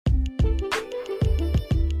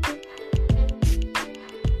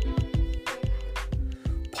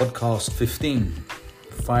Podcast 15,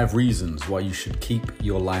 5 reasons why you should keep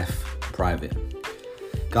your life private.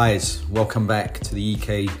 Guys, welcome back to the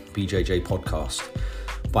EK BJJ podcast.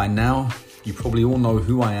 By now, you probably all know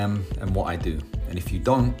who I am and what I do. And if you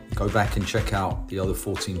don't, go back and check out the other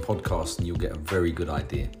 14 podcasts and you'll get a very good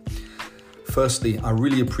idea. Firstly, I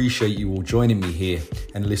really appreciate you all joining me here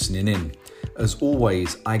and listening in. As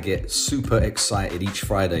always, I get super excited each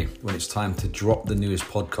Friday when it's time to drop the newest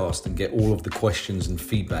podcast and get all of the questions and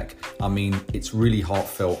feedback. I mean, it's really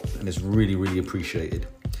heartfelt and it's really, really appreciated.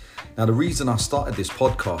 Now, the reason I started this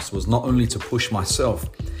podcast was not only to push myself,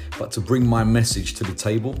 but to bring my message to the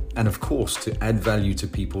table and, of course, to add value to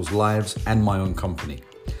people's lives and my own company.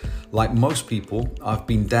 Like most people, I've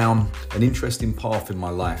been down an interesting path in my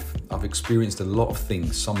life. I've experienced a lot of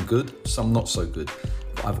things, some good, some not so good.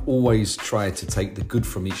 But I've always tried to take the good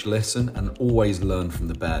from each lesson and always learn from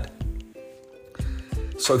the bad.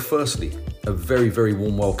 So firstly, a very, very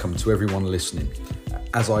warm welcome to everyone listening.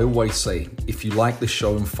 As I always say, if you like the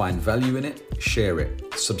show and find value in it, share it,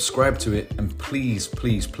 subscribe to it, and please,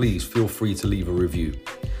 please, please feel free to leave a review.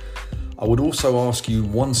 I would also ask you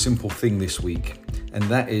one simple thing this week, and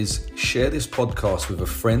that is share this podcast with a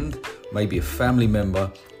friend, maybe a family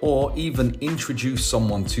member, or even introduce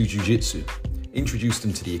someone to Jiu-Jitsu. Introduce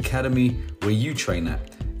them to the academy where you train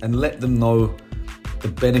at and let them know the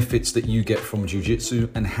benefits that you get from Jiu-Jitsu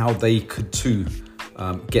and how they could too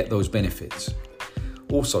get those benefits.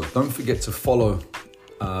 Also, don't forget to follow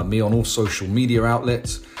me on all social media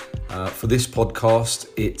outlets. For this podcast,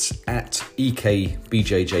 it's at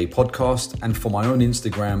EKBJJ Podcast, and for my own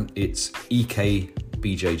Instagram, it's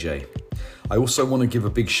EKBJJ. I also want to give a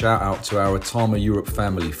big shout out to our Atama Europe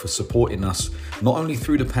family for supporting us not only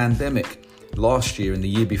through the pandemic last year and the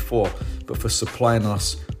year before, but for supplying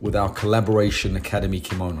us with our collaboration academy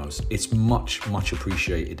kimonos. It's much, much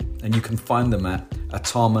appreciated, and you can find them at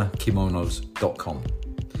atamakimonos.com.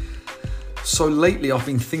 So lately I've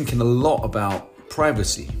been thinking a lot about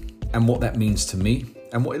privacy and what that means to me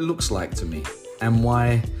and what it looks like to me and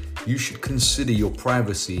why you should consider your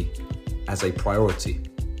privacy as a priority.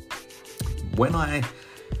 When I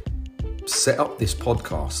set up this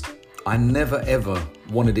podcast, I never ever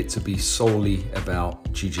wanted it to be solely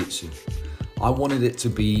about Jiu-Jitsu. I wanted it to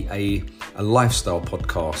be a lifestyle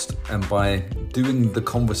podcast, and by doing the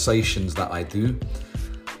conversations that I do,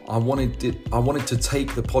 I wanted to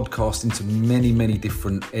take the podcast into many, many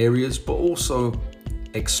different areas, but also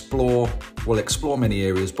explore many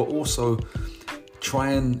areas, but also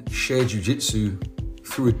try and share Jiu-Jitsu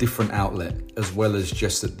through a different outlet, as well as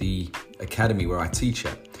just at the academy where I teach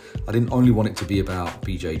at. I didn't only want it to be about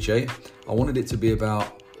BJJ. I wanted it to be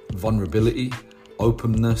about vulnerability,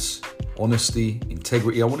 openness, honesty,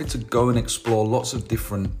 integrity. I wanted to go and explore lots of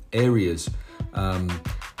different areas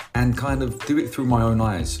and kind of do it through my own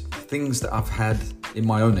eyes, things that I've had in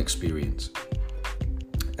my own experience.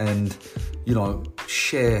 And,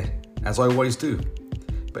 share as I always do.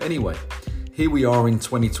 But anyway, here we are in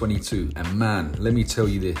 2022, and man, let me tell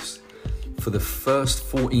you this. For the first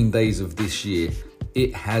 14 days of this year,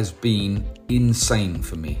 it has been insane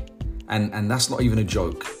for me. And that's not even a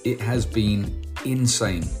joke. It has been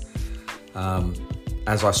insane.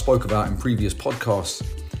 As I spoke about in previous podcasts,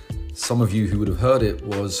 some of you who would have heard it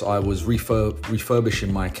I was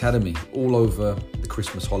refurbishing my academy all over the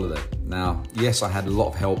Christmas holiday. Now, yes, I had a lot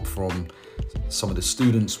of help from some of the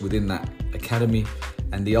students within that academy,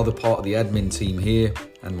 and the other part of the admin team here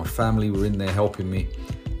and my family were in there helping me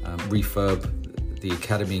refurb the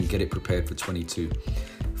academy and get it prepared for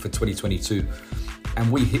 2022.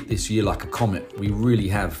 And we hit this year like a comet. We really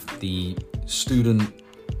have. The student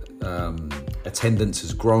attendance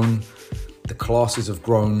has grown, the classes have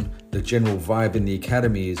grown, the general vibe in the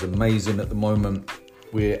academy is amazing at the moment.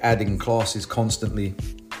 We're adding classes constantly.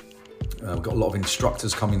 We've got a lot of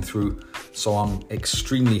instructors coming through, so I'm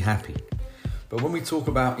extremely happy. But when we talk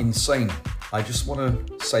about insane, I just want to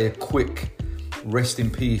say a quick rest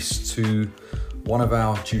in peace to one of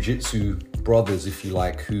our Jiu-Jitsu brothers, if you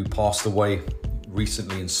like, who passed away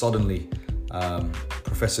recently and suddenly,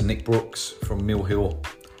 Professor Nick Brooks from Mill Hill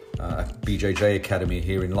BJJ Academy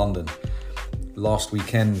here in London. Last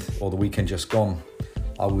weekend, or the weekend just gone,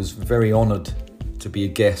 I was very honoured to be a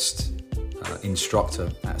guest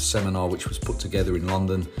instructor at a seminar which was put together in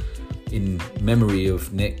London in memory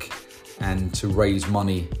of Nick and to raise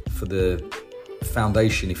money for the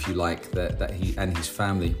foundation, if you like, that he and his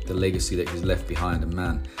family, the legacy that he's left behind. And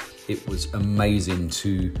man, it was amazing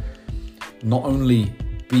to not only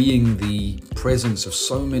being the presence of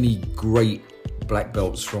so many great black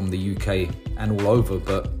belts from the UK and all over,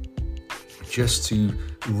 but just to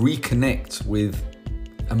reconnect with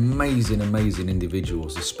amazing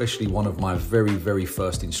individuals, especially one of my very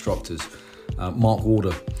first instructors, Mark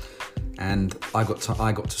Warder. And I got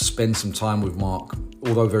to spend some time with Mark,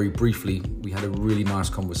 although very briefly. We had a really nice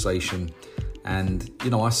conversation. And,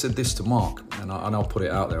 I said this to Mark, and I'll put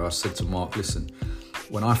it out there. I said to Mark, listen,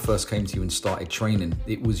 when I first came to you and started training,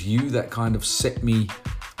 it was you that kind of set me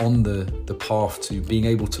on the path to being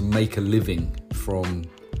able to make a living from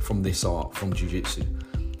this art, from jiu-jitsu.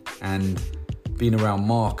 And being around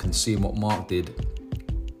Mark and seeing what Mark did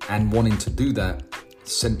and wanting to do that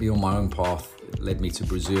sent me on my own path. It led me to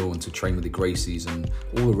Brazil and to train with the Gracies and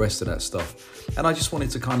all the rest of that stuff. And I just wanted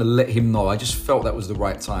to kind of let him know. I just felt that was the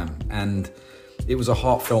right time. And it was a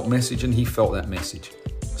heartfelt message, and he felt that message.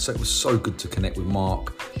 So it was so good to connect with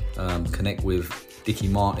Mark, connect with Dickie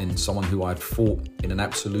Martin, someone who I'd fought in an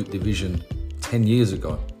absolute division 10 years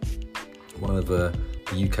ago. One of the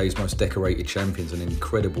UK's most decorated champions, an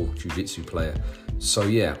incredible jiu-jitsu player. So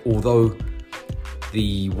yeah, although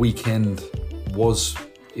the weekend was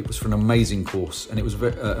for an amazing course, and it was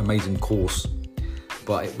an amazing course,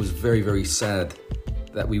 but it was very sad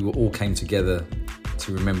that we all came together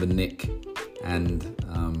to remember Nick and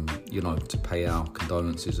to pay our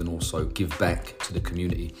condolences and also give back to the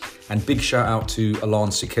community. And big shout out to Alan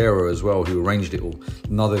Siqueira as well, who arranged it all,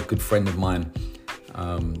 another good friend of mine.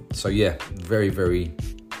 So yeah, very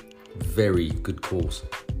good cause.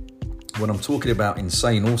 When I'm talking about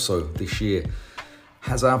insane also this year,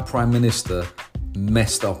 has our Prime Minister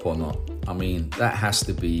messed up or not? I mean, that has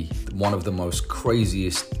to be one of the most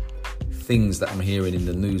craziest things that I'm hearing in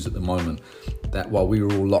the news at the moment, that while we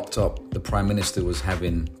were all locked up, the Prime Minister was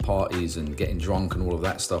having parties and getting drunk and all of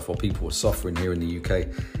that stuff while people were suffering here in the UK.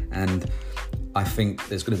 And I think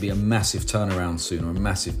there's going to be a massive turnaround soon, or a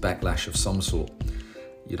massive backlash of some sort.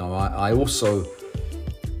 I also,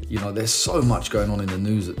 there's so much going on in the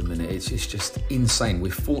news at the minute. It's just insane.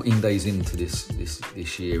 We're 14 days into this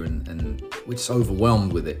year, and we're just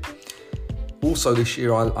overwhelmed with it. Also this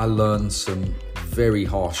year, I learned some very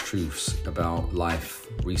harsh truths about life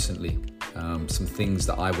recently. Some things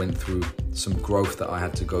that I went through, some growth that I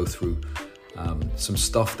had to go through, some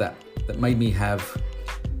stuff that made me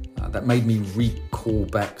recall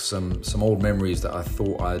back some old memories that I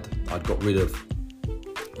thought I'd got rid of.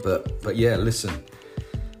 But yeah, listen,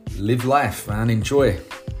 live life, man, enjoy.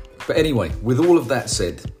 But anyway, with all of that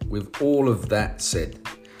said,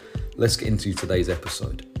 let's get into today's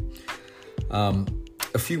episode.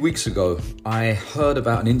 A few weeks ago, I heard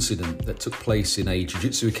about an incident that took place in a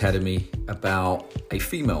jiu-jitsu academy about a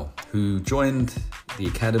female who joined the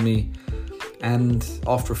academy, and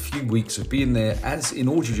after a few weeks of being there, as in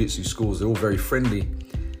all jiu-jitsu schools, they're all very friendly,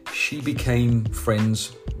 she became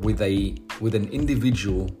friends with an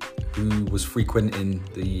individual who was frequenting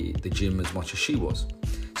the gym as much as she was.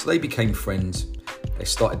 So they became friends. They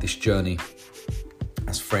started this journey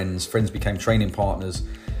as friends. Friends became training partners.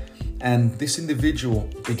 And this individual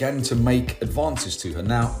began to make advances to her.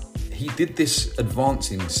 Now, he did this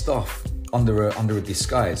advancing stuff under a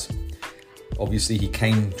disguise. Obviously, he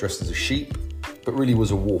came dressed as a sheep, but really was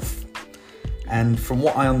a wolf. And from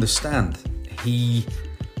what I understand, he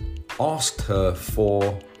asked her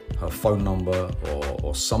for her phone number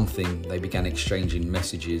or something. They began exchanging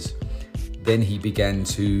messages. Then he began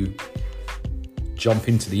to jump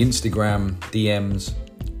into the Instagram DMs,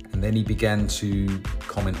 and then he began to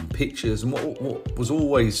comment on pictures. And what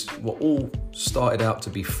all started out to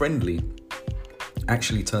be friendly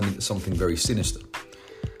actually turned into something very sinister,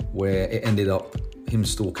 where it ended up him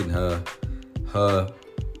stalking her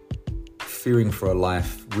fearing for her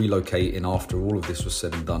life, relocating after all of this was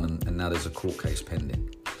said and done, and now there's a court case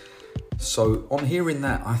pending. So on hearing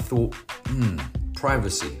that, I thought,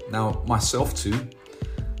 privacy. Now, myself too,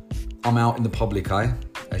 I'm out in the public eye,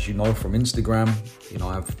 as you know, from Instagram.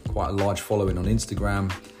 I have quite a large following on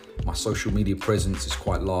Instagram. My social media presence is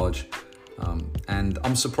quite large. And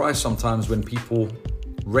I'm surprised sometimes when people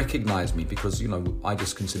recognize me, because, I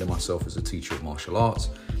just consider myself as a teacher of martial arts.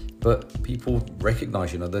 But people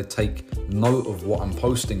recognize, they take note of what I'm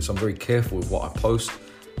posting. So I'm very careful with what I post.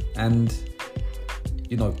 And,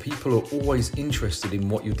 people are always interested in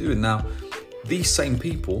what you're doing. Now, these same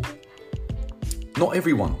people, not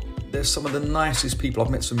everyone, there's some of the nicest people. I've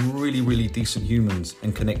met some really decent humans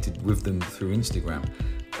and connected with them through Instagram.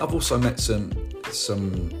 I've also met some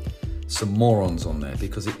morons on there,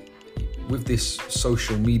 because with this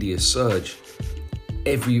social media surge,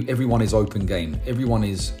 everyone is open game. Everyone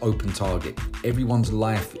is open target. Everyone's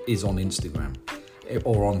life is on Instagram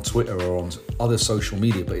or on Twitter or on other social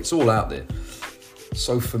media, but it's all out there.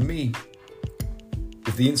 So for me,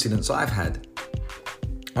 with the incidents I've had,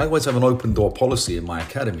 I always have an open door policy in my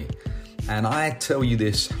academy. And I tell you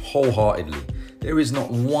this wholeheartedly, there is not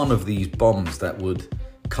one of these bums that would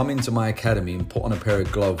come into my academy and put on a pair of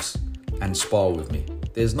gloves and spar with me.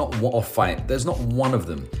 There's not one fight. There's not one of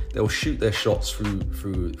them. They'll shoot their shots through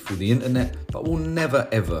the internet, but will never,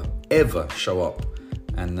 ever show up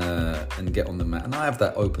and get on the mat. And I have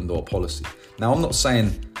that open door policy. Now, I'm not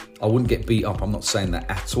saying I wouldn't get beat up. I'm not saying that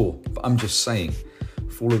at all. But I'm just saying,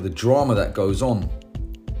 for all of the drama that goes on,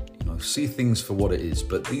 see things for what it is.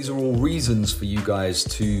 But these are all reasons for you guys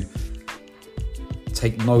to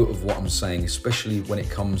take note of what I'm saying, especially when it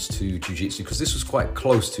comes to jiu-jitsu, because this was quite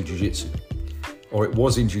close to jiu-jitsu, or it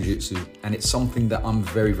was in jiu-jitsu, and it's something that I'm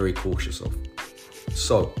very, very cautious of.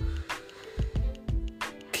 So,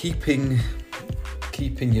 keeping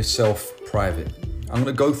yourself private. I'm going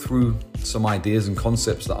to go through some ideas and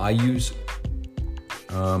concepts that I use,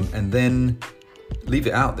 and then leave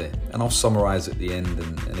it out there, and I'll summarize at the end.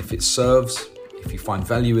 And if it serves, if you find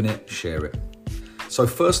value in it, share it. So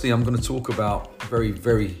firstly, I'm going to talk about a very,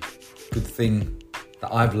 very good thing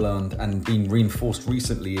that I've learned and been reinforced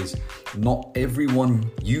recently is not everyone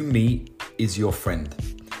you meet is your friend.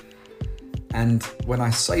 And when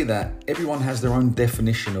I say that, everyone has their own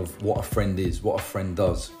definition of what a friend is, what a friend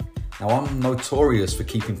does. Now, I'm notorious for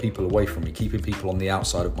keeping people away from me, keeping people on the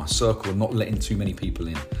outside of my circle and not letting too many people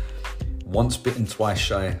in. Once bitten, twice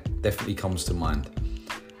shy definitely comes to mind.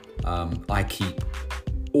 I keep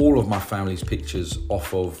all of my family's pictures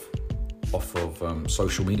off of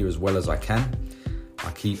social media as well as I can.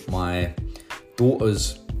 I keep my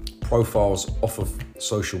daughter's profiles off of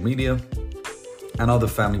social media, and other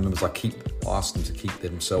family members I ask them to keep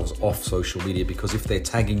themselves off social media, because if they're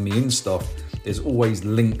tagging me in stuff, there's always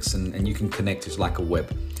links and you can connect. It's like a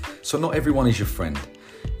web. So not everyone is your friend.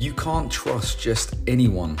 You can't trust just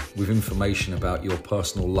anyone with information about your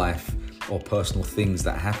personal life or personal things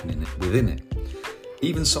that happen within it.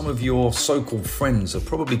 Even some of your so-called friends are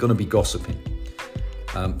probably going to be gossiping.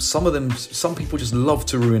 Some people just love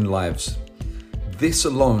to ruin lives. This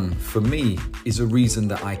alone, for me, is a reason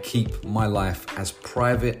that I keep my life as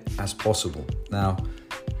private as possible. Now,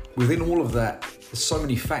 within all of that, there's so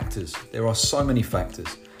many factors. There are so many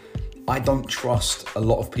factors. I don't trust a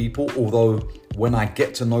lot of people, although when I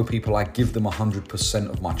get to know people, I give them 100%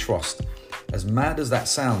 of my trust. As mad as that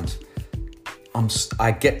sounds,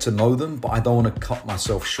 I get to know them, but I don't want to cut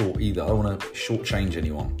myself short either. I don't want to shortchange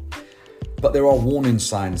anyone. But there are warning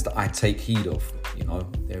signs that I take heed of.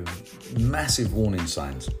 There are massive warning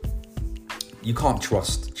signs. You can't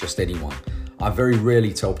trust just anyone. I very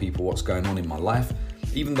rarely tell people what's going on in my life,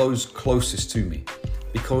 even those closest to me,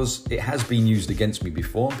 because it has been used against me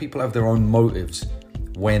before, and people have their own motives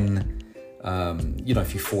when,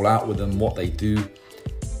 if you fall out with them, what they do.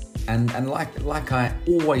 And like I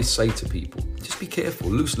always say to people, just be careful.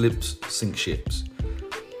 Loose lips sink ships.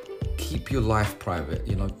 Keep your life private.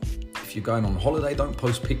 If you're going on holiday, don't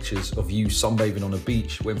post pictures of you sunbathing on a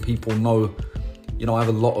beach when people know, I have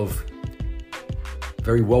a lot of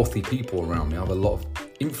very wealthy people around me. I have a lot of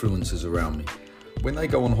influencers around me. When they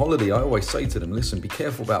go on holiday, I always say to them, listen, be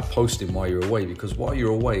careful about posting while you're away, because while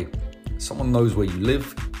you're away, someone knows where you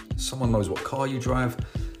live, someone knows what car you drive,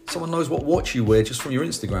 someone knows what watch you wear just from your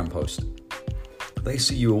Instagram post. They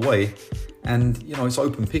see you away and, it's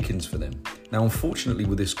open pickings for them. Now, unfortunately,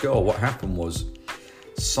 with this girl, what happened was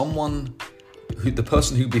the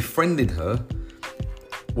person who befriended her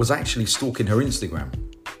was actually stalking her Instagram.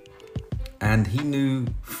 And he knew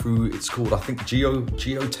through, it's called, I think,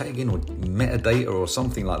 geotagging or metadata or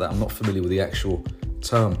something like that. I'm not familiar with the actual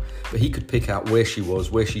term, but he could pick out where she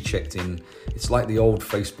was, where she checked in. It's like the old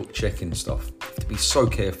Facebook check-in stuff. You have to be so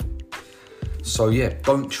careful. So yeah,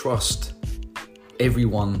 don't trust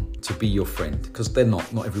everyone to be your friend, because they're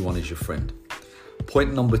not. Not everyone is your friend.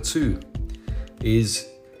 Point number 2 is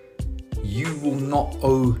you will not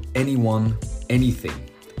owe anyone anything,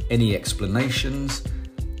 any explanations,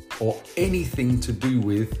 or anything to do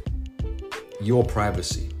with your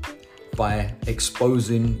privacy by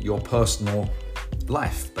exposing your personal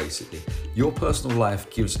life, basically. Your personal life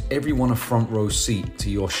gives everyone a front row seat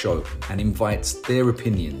to your show and invites their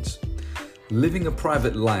opinions. Living a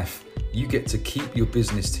private life, you get to keep your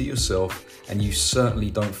business to yourself, and you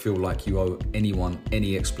certainly don't feel like you owe anyone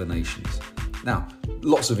any explanations. Now,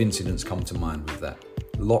 lots of incidents come to mind with that.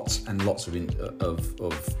 Lots and lots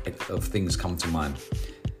of things come to mind.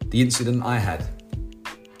 The incident I had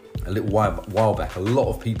a little while back, a lot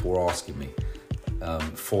of people were asking me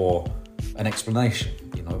for an explanation.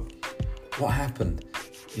 What happened?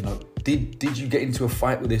 Did you get into a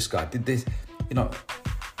fight with this guy? Did this?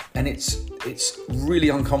 And it's really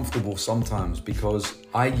uncomfortable sometimes, because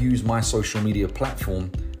I use my social media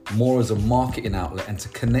platform more as a marketing outlet and to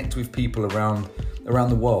connect with people around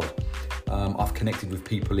the world. I've connected with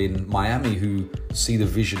people in Miami who see the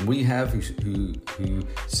vision we have, who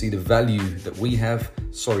see the value that we have.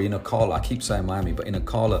 Sorry, in Ocala. I keep saying Miami, but in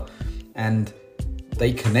Ocala. And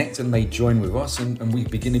they connect and they join with us and we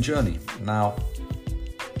begin a journey. Now,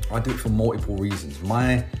 I do it for multiple reasons.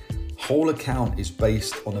 My whole account is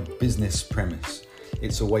based on a business premise.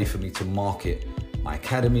 It's a way for me to market my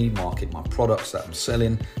academy, market my products that I'm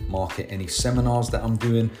selling, market any seminars that I'm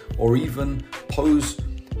doing, or even pose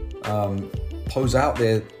out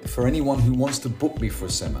there for anyone who wants to book me for a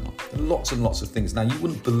seminar. Lots and lots of things. Now, you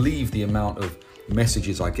wouldn't believe the amount of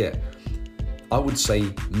messages I get. I would say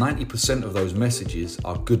 90% of those messages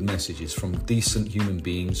are good messages from decent human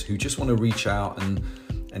beings who just want to reach out and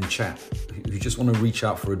chat, who just want to reach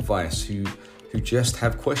out for advice, who just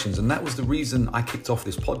have questions. And that was the reason I kicked off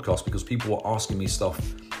this podcast, because people were asking me stuff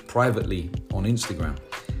privately on Instagram.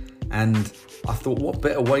 And I thought, what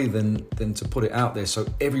better way than to put it out there so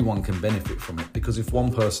everyone can benefit from it? Because if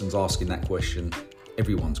one person's asking that question,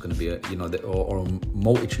 everyone's going to be, or a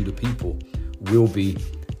multitude of people will be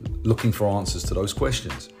looking for answers to those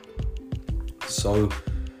questions. So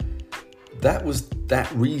that was that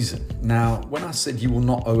reason. Now, when I said you will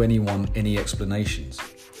not owe anyone any explanations,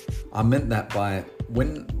 I meant that by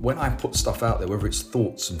when I put stuff out there, whether it's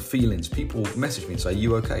thoughts and feelings, people message me and say, "Are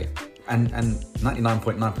you okay?" And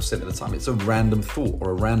 99.9% of the time, it's a random thought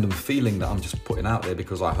or a random feeling that I'm just putting out there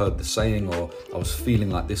because I heard the saying or I was feeling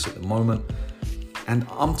like this at the moment. And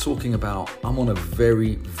I'm talking about, I'm on a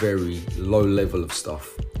very, very low level of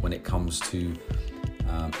stuff when it comes to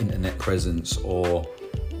internet presence, or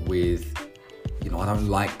with, I don't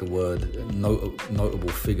like the word notable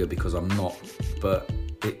figure because I'm not, but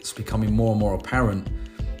it's becoming more and more apparent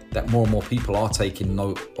that more and more people are taking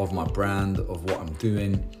note of my brand, of what I'm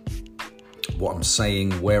doing, what I'm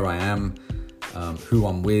saying, where I am, who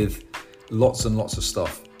I'm with, lots and lots of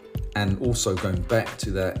stuff. And also going back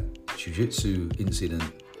to that jiu-jitsu incident,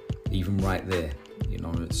 even right there,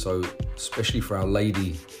 so especially for our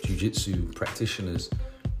lady jiu-jitsu practitioners,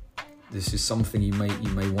 this is something you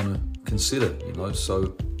may want to consider,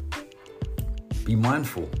 so be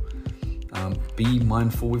mindful. Be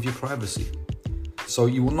mindful with your privacy. So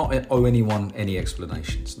you will not owe anyone any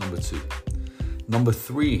explanations, number 2. Number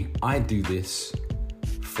 3, I do this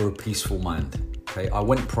for a peaceful mind. Okay, I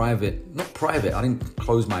went private, not private, I didn't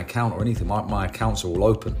close my account or anything. My accounts are all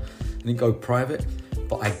open. I didn't go private,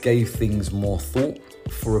 but I gave things more thought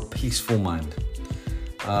for a peaceful mind.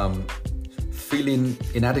 Feeling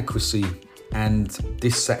inadequacy and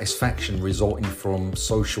dissatisfaction resulting from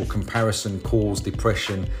social comparison cause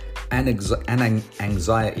depression and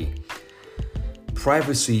anxiety.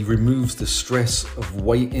 Privacy removes the stress of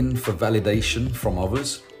waiting for validation from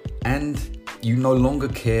others, and you no longer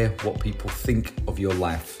care what people think of your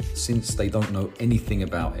life since they don't know anything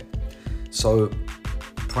about it. So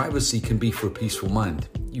privacy can be for a peaceful mind.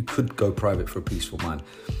 You could go private for a peaceful mind.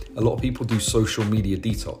 A lot of people do social media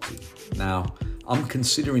detoxing. Now, I'm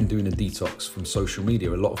considering doing a detox from social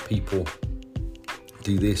media. A lot of people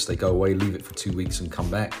do this. They go away, leave it for 2 weeks and come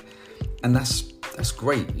back. And that's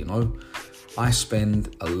great, I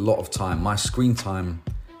spend a lot of time. My screen time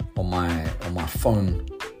on my phone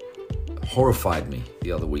horrified me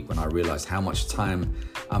the other week when I realized how much time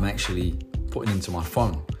I'm actually putting into my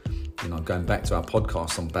phone. Going back to our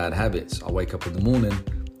podcast on bad habits, I wake up in the morning,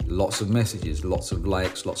 lots of messages, lots of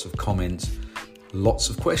likes, lots of comments, lots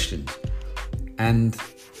of questions. And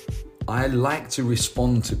I like to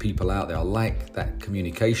respond to people out there. I like that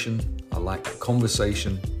communication. I like that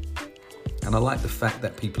conversation. And I like the fact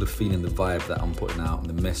that people are feeling the vibe that I'm putting out and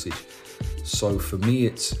the message. So for me,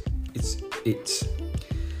 it's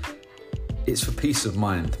for peace of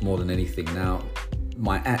mind more than anything. Now,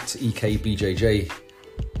 my @EKBJJ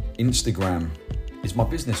Instagram is my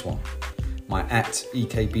business one. My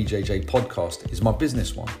 @EKBJJ podcast is my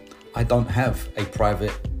business one. I don't have a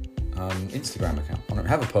private Instagram account. I don't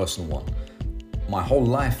have a personal one. My whole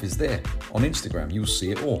life is there on Instagram. You'll see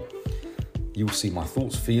it all. You will see my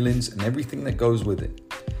thoughts, feelings, and everything that goes with it.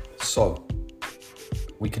 So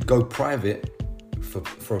we could go private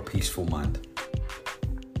for a peaceful mind.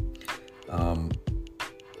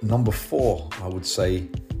 Number 4, I would say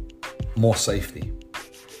more safety.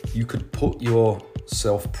 You could put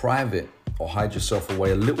yourself private or hide yourself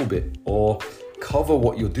away a little bit or cover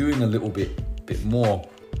what you're doing a little bit more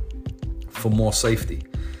for more safety.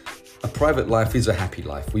 A private life is a happy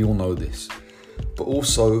life. We all know this. But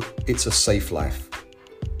also, it's a safe life,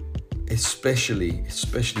 especially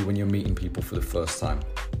when you're meeting people for the first time.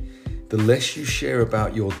 The less you share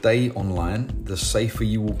about your day online, the safer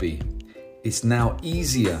you will be. It's now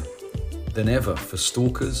easier than ever for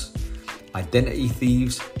stalkers, identity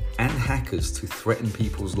thieves, and hackers to threaten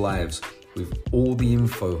people's lives with all the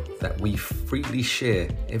info that we freely share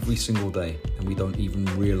every single day, and we don't even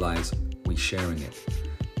realize we're sharing it.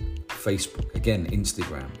 Facebook, again,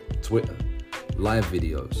 Instagram, Twitter, live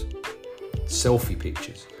videos, selfie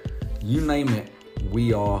pictures, you name it,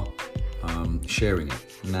 we are sharing it.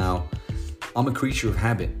 Now, I'm a creature of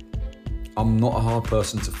habit. I'm not a hard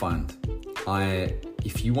person to find.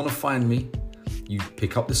 If you want to find me, you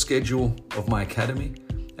pick up the schedule of my academy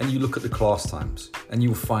and you look at the class times and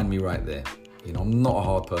you'll find me right there. I'm not a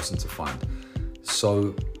hard person to find.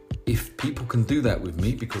 So if people can do that with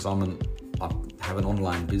me, because I have an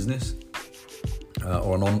online business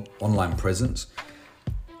or an online presence,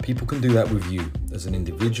 people can do that with you as an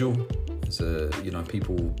individual.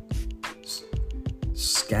 People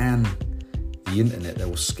scan the internet. They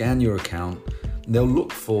will scan your account. They'll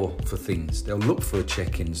look for things. They'll look for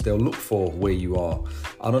check-ins. They'll look for where you are.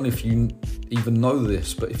 I don't know if you even know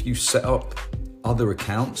this, but if you set up other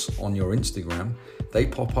accounts on your Instagram, they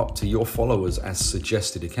pop up to your followers as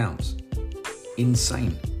suggested accounts.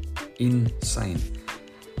 Insane.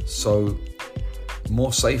 So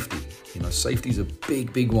more safety. Safety is a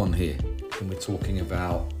big one here when we're talking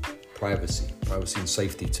about privacy. Privacy and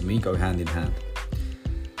safety, to me, go hand in hand.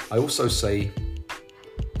 I also say,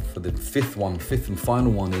 for the fifth and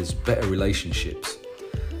final one, is better relationships.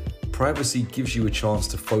 Privacy gives you a chance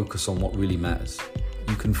to focus on what really matters.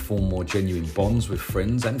 You can form more genuine bonds with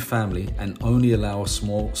friends and family and only allow a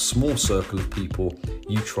small circle of people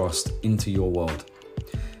you trust into your world.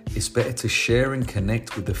 It's better to share and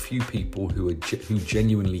connect with the few people who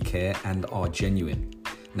genuinely care and are genuine.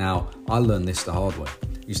 Now, I learned this the hard way.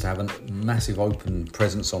 I used to have a massive open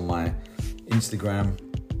presence on my Instagram,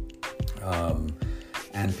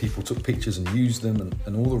 and people took pictures and used them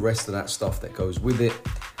and all the rest of that stuff that goes with it.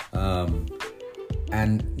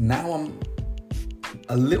 And now I'm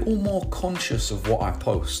a little more conscious of what I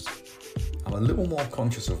post.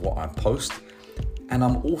 And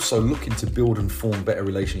I'm also looking to build and form better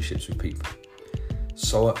relationships with people.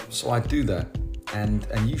 So I do that. And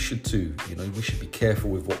you should too. We should be careful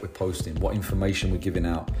with what we're posting, what information we're giving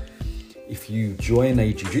out. If you join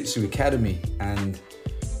a jiu-jitsu academy and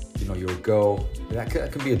you're a girl, that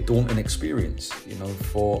can be a daunting experience.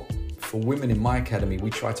 For women in my academy, we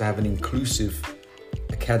try to have an inclusive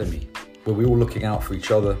academy where we're all looking out for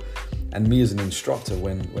each other. And me as an instructor,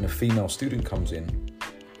 when a female student comes in,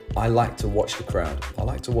 I like to watch the crowd. I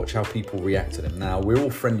like to watch how people react to them. Now, we're all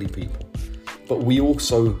friendly people, but we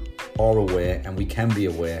also are aware, and we can be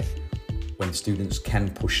aware when students can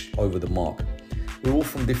push over the mark. We're all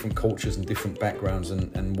from different cultures and different backgrounds,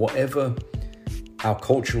 and whatever our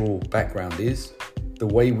cultural background is, the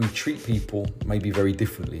way we treat people may be very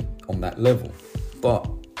differently on that level. But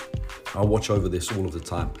I watch over this all of the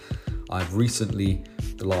time. I've recently,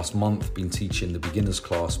 the last month, been teaching the beginners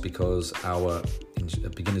class because our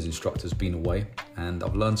beginners instructor's been away, and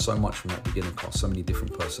I've learned so much from that beginner class, so many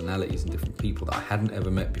different personalities and different people that I hadn't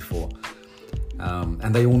ever met before.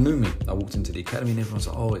 And they all knew me. I walked into the academy and everyone's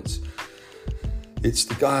like, oh, it's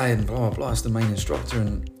the guy and blah, blah, blah, it's the main instructor.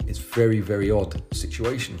 And it's very, very odd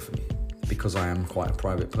situation for me because I am quite a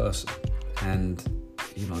private person. And,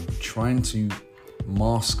 trying to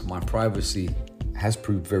mask my privacy has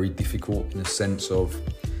proved very difficult in the sense of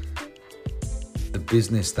the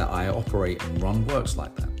business that I operate and run works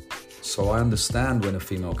like that. So I understand when a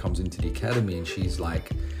female comes into the academy and she's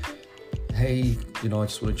like, hey, I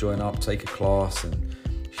just want to join up, take a class. And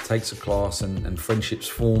she takes a class and friendships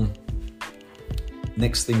form.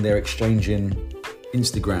 Next thing, they're exchanging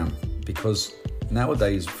Instagram, because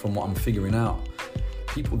nowadays, from what I'm figuring out,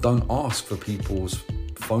 people don't ask for people's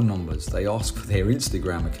phone numbers. They ask for their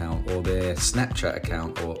Instagram account or their Snapchat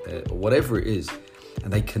account or whatever it is,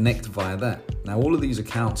 and they connect via that. Now, all of these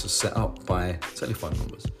accounts are set up by telephone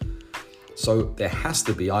numbers. So there has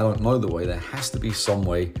to be, I don't know the way, there has to be some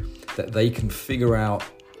way that they can figure out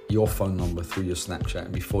your phone number through your Snapchat,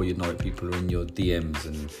 and before you know it, people are in your DMs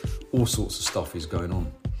and all sorts of stuff is going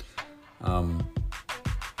on.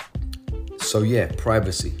 So yeah,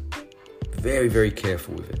 privacy. Very, very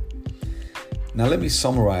careful with it. Now let me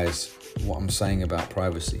summarize what I'm saying about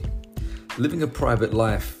privacy. Living a private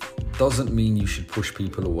life doesn't mean you should push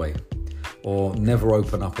people away or never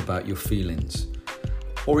open up about your feelings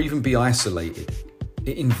or even be isolated.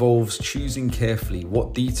 It involves choosing carefully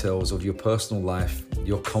what details of your personal life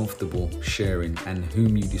you're comfortable sharing and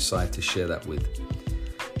whom you decide to share that with.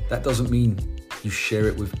 That doesn't mean you share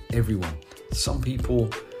it with everyone. Some people,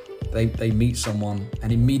 they meet someone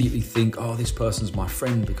and immediately think, oh, this person's my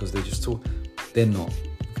friend because they just talk. They're not,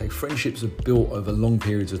 Okay, friendships are built over long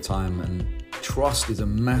periods of time, and trust is a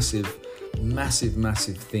massive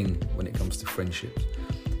thing when it comes to friendships.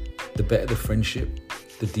 The better the friendship,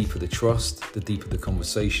 the deeper the trust, the deeper the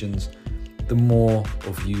conversations, the more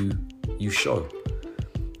of you show.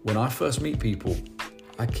 When I first meet people,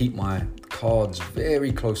 I keep my cards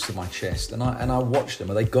very close to my chest, and I watch them.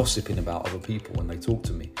 Are they gossiping about other people when they talk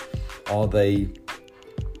to me? Are they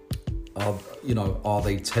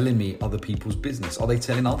telling me other people's business? Are they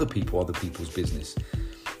telling other people's business?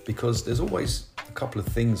 Because there's always a couple of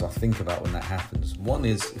things I think about when that happens. One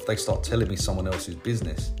is if they start telling me someone else's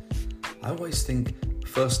business, I always think,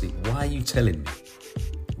 firstly, why are you telling me?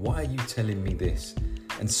 Why are you telling me this?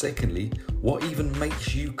 And secondly, what even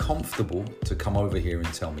makes you comfortable to come over here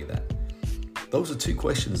and tell me that? Those are two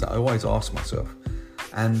questions that I always ask myself.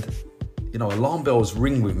 And, alarm bells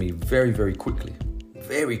ring with me very, very quickly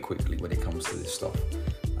when it comes to this stuff.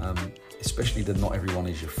 Especially the not everyone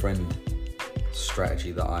is your friend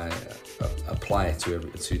strategy that I apply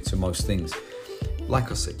to most things.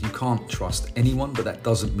 Like I said, you can't trust anyone, but that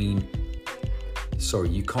doesn't mean...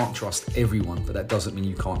 you can't trust everyone, but that doesn't mean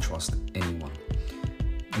you can't trust anyone.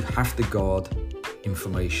 You have to guard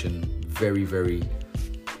information very, very,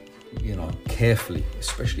 carefully,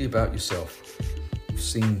 especially about yourself. You've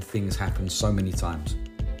seen things happen so many times.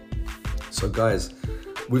 So guys,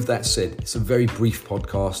 with that said, it's a very brief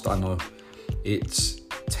podcast. I know it's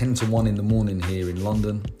 10 to 1 in the morning here in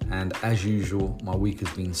London. And as usual, my week has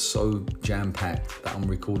been so jam-packed that I'm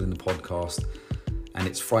recording the podcast. And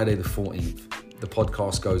it's Friday the 14th. The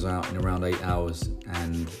podcast goes out in around 8 hours.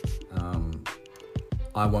 And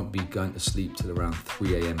I won't be going to sleep till around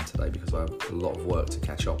 3 a.m. today because I have a lot of work to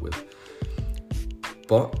catch up with.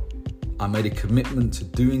 But I made a commitment to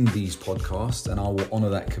doing these podcasts, and I will honor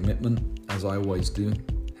that commitment as I always do.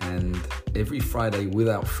 And every Friday,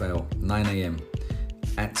 without fail, 9 a.m.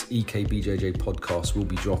 at EKBJJ Podcast will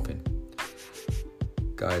be dropping.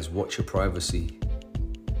 Guys, watch your privacy.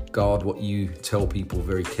 Guard what you tell people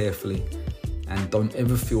very carefully, and don't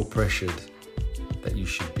ever feel pressured that you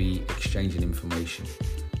should be exchanging information.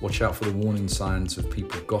 Watch out for the warning signs of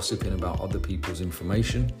people gossiping about other people's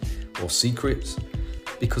information or secrets,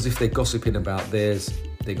 because if they're gossiping about theirs,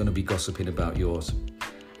 they're going to be gossiping about yours.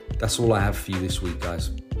 That's all I have for you this week,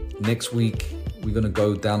 guys. Next week, we're going to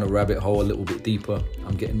go down a rabbit hole a little bit deeper.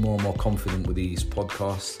 I'm getting more and more confident with these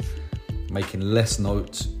podcasts, making less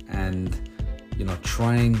notes, and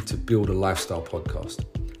trying to build a lifestyle podcast.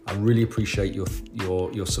 I really appreciate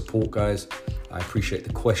your support, guys. I appreciate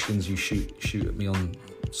the questions you shoot at me on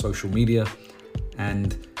social media,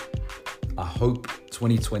 and I hope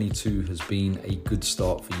 2022 has been a good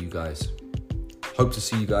start for you guys. Hope to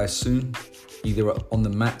see you guys soon, either on the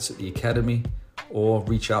mats at the academy or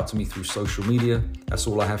reach out to me through social media. That's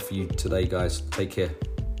all I have for you today, guys. Take care.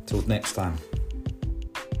 Till next time.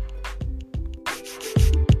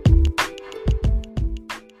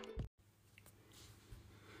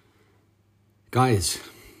 Guys,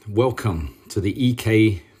 welcome to the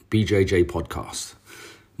EKBJJ podcast.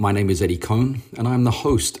 My name is Eddie Cohn, and I'm the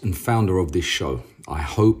host and founder of this show. I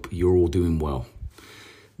hope you're all doing well.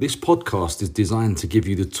 This podcast is designed to give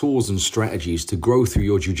you the tools and strategies to grow through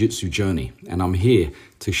your jiu-jitsu journey, and I'm here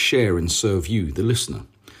to share and serve you, the listener.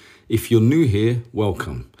 If you're new here,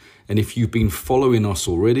 welcome. And if you've been following us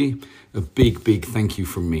already, a big thank you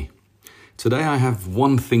from me. Today I have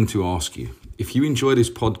one thing to ask you. If you enjoy this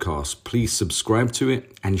podcast, please subscribe to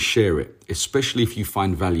it and share it, especially if you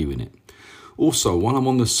find value in it. Also, while I'm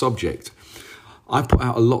on the subject, I put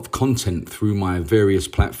out a lot of content through my various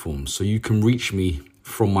platforms, so you can reach me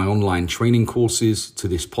from my online training courses to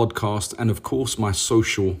this podcast and, of course, my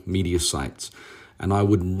social media sites. And I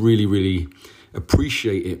would really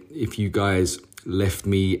appreciate it if you guys left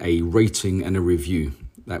me a rating and a review.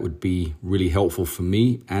 That would be really helpful for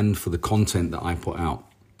me and for the content that I put out.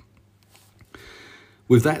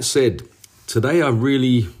 With that said, today I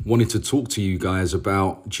really wanted to talk to you guys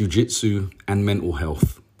about jiu-jitsu and mental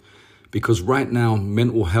health, because right now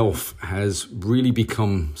mental health has really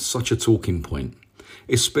become such a talking point,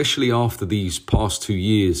 especially after these past 2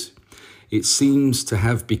 years. It seems to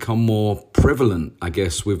have become more prevalent, I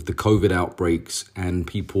guess, with the COVID outbreaks and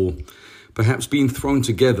people perhaps being thrown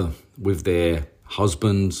together with their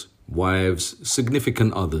husbands, wives,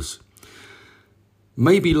 significant others.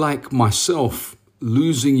 Maybe like myself,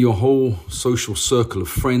 losing your whole social circle of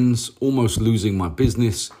friends, almost losing my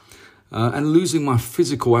business, and losing my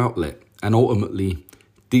physical outlet, and ultimately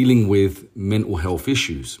dealing with mental health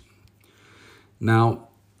issues. Now,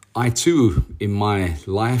 I too, in my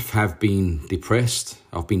life, have been depressed.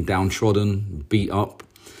 I've been downtrodden, beat up,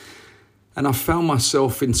 and I've found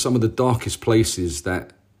myself in some of the darkest places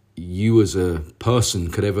that you as a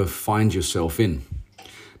person could ever find yourself in.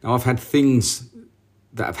 Now, I've had things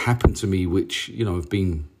that have happened to me which, have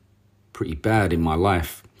been pretty bad in my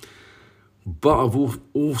life, but I've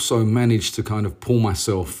also managed to kind of pull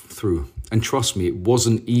myself through. And trust me, it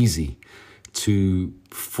wasn't easy to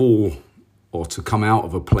fall or to come out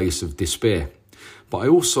of a place of despair. But I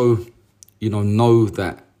also, know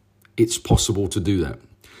that it's possible to do that.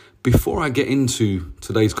 Before I get into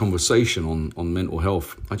today's conversation on mental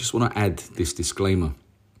health, I just want to add this disclaimer.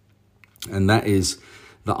 And that is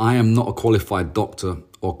that I am not a qualified doctor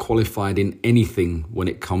or qualified in anything when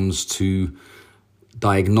it comes to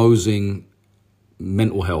diagnosing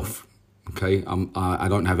mental health. Okay, I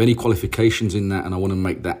don't have any qualifications in that, and I want to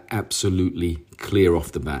make that absolutely clear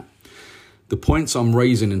off the bat. The points I'm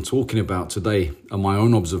raising and talking about today are my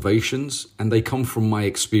own observations, and they come from my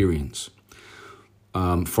experience,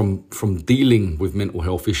 from dealing with mental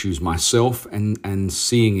health issues myself and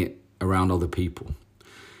seeing it around other people.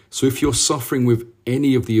 So if you're suffering with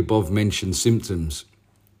any of the above mentioned symptoms,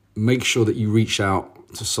 make sure that you reach out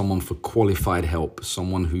to someone for qualified help,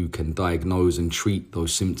 someone who can diagnose and treat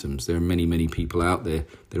those symptoms. There are many, many people out there.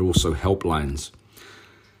 There are also helplines.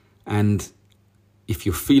 And if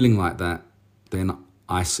you're feeling like that, then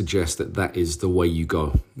I suggest that is the way you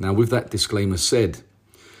go. Now, with that disclaimer said,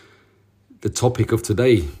 the topic of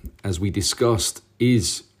today, as we discussed,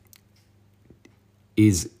 is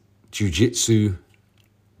jiu-jitsu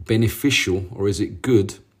beneficial or is it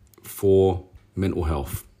good for mental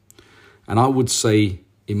health? And I would say,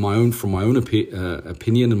 from my own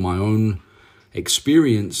opinion and my own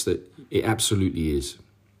experience, that it absolutely is.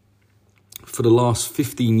 For the last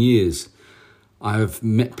 15 years, I have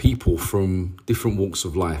met people from different walks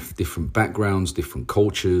of life, different backgrounds, different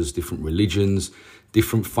cultures, different religions,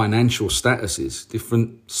 different financial statuses,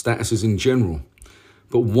 different statuses in general.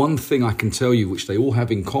 But one thing I can tell you, which they all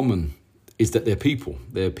have in common, is that they're people.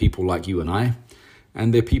 They're people like you and I,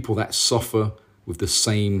 and they're people that suffer with the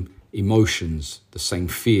same emotions, the same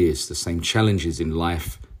fears, the same challenges in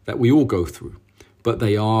life that we all go through. But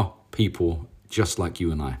they are people just like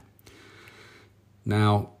you and I.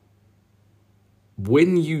 Now,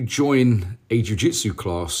 when you join a jiu-jitsu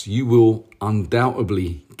class, you will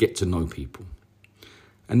undoubtedly get to know people.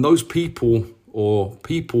 And those people, or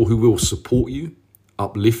people who will support you,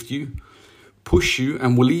 uplift you, push you,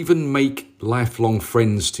 and will even make lifelong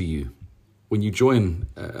friends to you when you join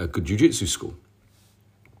a good jiu-jitsu school.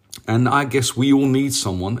 And I guess we all need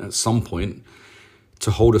someone at some point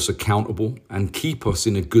to hold us accountable and keep us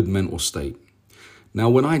in a good mental state. Now,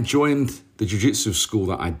 when I joined the jiu-jitsu school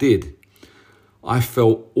that I did, I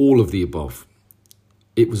felt all of the above.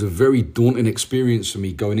 It was a very daunting experience for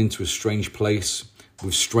me going into a strange place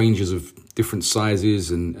with strangers of different sizes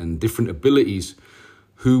and different abilities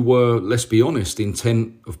who were, let's be honest,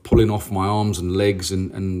 intent of pulling off my arms and legs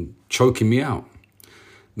and choking me out.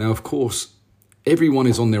 Now, of course, everyone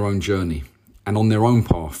is on their own journey and on their own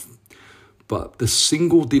path. But the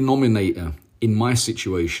single denominator in my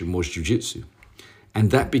situation was jiu-jitsu. And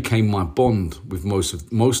that became my bond with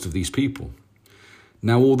most of these people.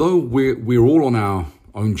 Now, although we're all on our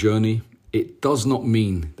own journey, it does not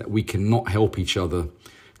mean that we cannot help each other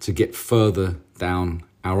to get further down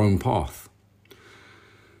our own path.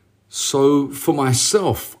 So for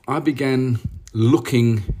myself, I began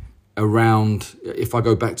looking around. If I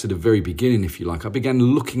go back to the very beginning, if you like, I began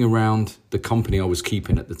looking around the company I was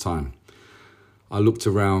keeping at the time. I looked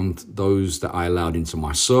around those that I allowed into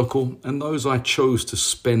my circle and those I chose to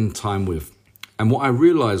spend time with. And what I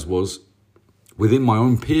realized was, within my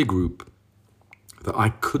own peer group, that I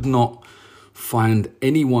could not find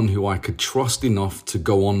anyone who I could trust enough to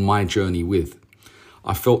go on my journey with.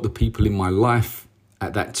 I felt the people in my life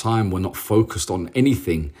at that time were not focused on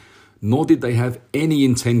anything, nor did they have any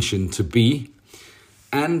intention to be.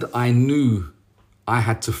 And I knew I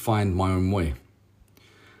had to find my own way.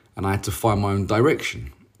 And I had to find my own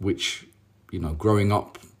direction, which, growing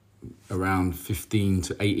up around 15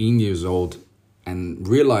 to 18 years old and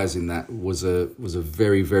realizing that was a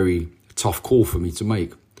very, very tough call for me to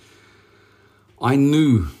make. I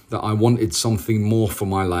knew that I wanted something more for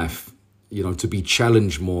my life, to be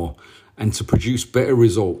challenged more and to produce better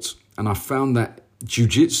results. And I found that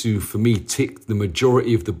jiu-jitsu for me ticked the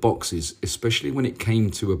majority of the boxes, especially when it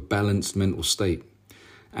came to a balanced mental state.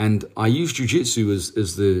 And I use jiu-jitsu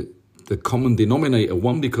as the common denominator,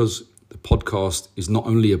 one, because the podcast is not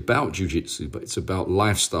only about jiu-jitsu, but it's about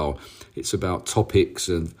lifestyle. It's about topics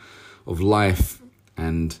of life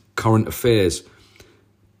and current affairs.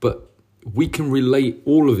 But we can relate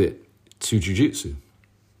all of it to jiu-jitsu.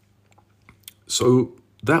 So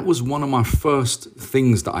that was one of my first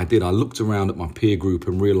things that I did. I looked around at my peer group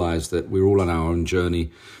and realized that we're all on our own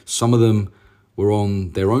journey. Some of them were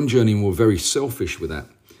on their own journey and were very selfish with that.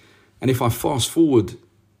 And if I fast forward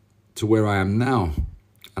to where I am now,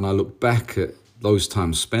 and I look back at those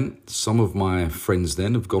times spent, some of my friends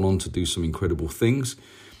then have gone on to do some incredible things,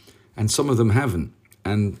 and some of them haven't.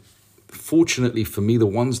 And fortunately for me, the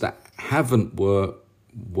ones that haven't were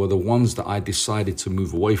the ones that I decided to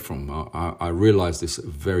move away from. I realized this at a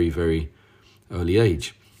very, very early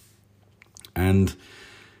age. And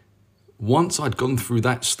once I'd gone through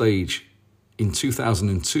that stage in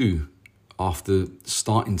 2002, after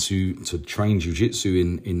starting to train jiu-jitsu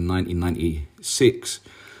in 1996,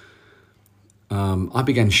 I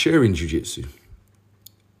began sharing jiu-jitsu.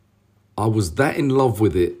 I was that in love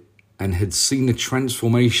with it and had seen the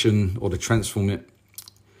transformation or the transformative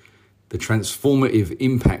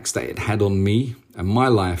impacts that it had on me and my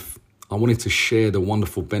life. I wanted to share the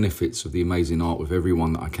wonderful benefits of the amazing art with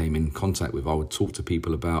everyone that I came in contact with. I would talk to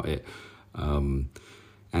people about it, and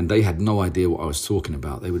they had no idea what I was talking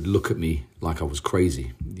about. They would look at me like I was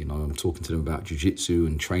crazy. You know, I'm talking to them about jiu-jitsu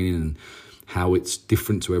and training and how it's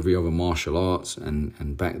different to every other martial arts.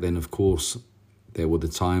 And back then, of course, there were the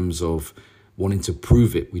times of wanting to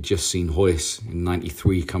prove it. We'd just seen Royce in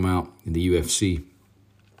 93 come out in the UFC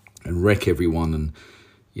and wreck everyone. And,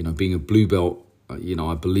 you know, being a blue belt, you know,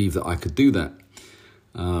 I believed that I could do that.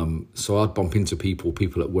 So I'd bump into people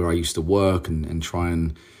at where I used to work and try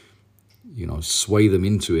and, you know, sway them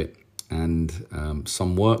into it. And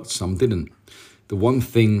some worked, some didn't. The one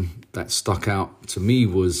thing that stuck out to me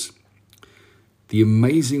was the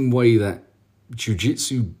amazing way that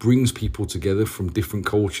jiu-jitsu brings people together from different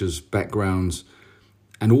cultures, backgrounds,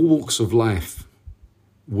 and all walks of life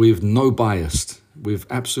with no bias, with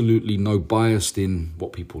absolutely no bias in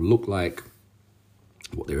what people look like,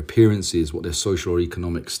 what their appearance is, what their social or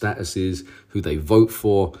economic status is, who they vote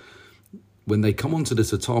for. When they come onto the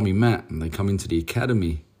tatami mat and they come into the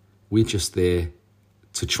academy, we're just there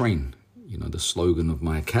to train. You know, the slogan of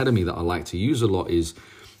my academy that I like to use a lot is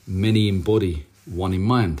many in body, one in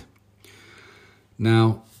mind.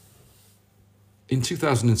 Now, in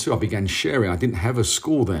 2002, I began sharing. I didn't have a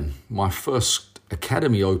school then. My first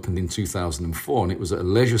academy opened in 2004, and it was at a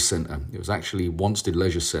leisure centre. It was actually Wanstead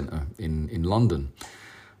Leisure Centre in London,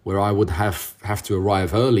 where I would have to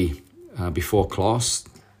arrive early before class,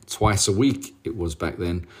 twice a week it was back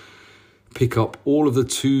then, pick up all of the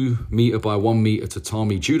 2 metre by 1 metre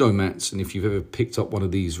tatami judo mats. And if you've ever picked up one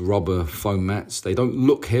of these rubber foam mats, they don't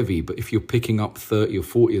look heavy, but if you're picking up 30 or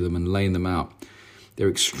 40 of them and laying them out, they're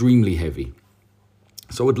extremely heavy.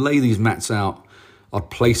 So I would lay these mats out. I'd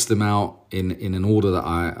place them out in an order that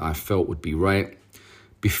I felt would be right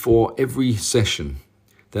before every session.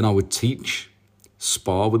 Then I would teach,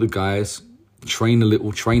 spar with the guys, train a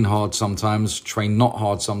little, train hard sometimes, train not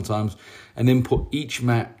hard sometimes, and then put each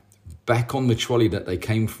mat back on the trolley that they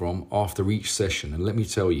came from after each session. And let me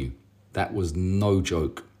tell you, that was no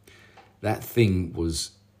joke. That thing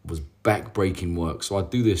was back-breaking work. So I'd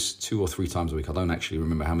do this 2 or 3 times a week. I don't actually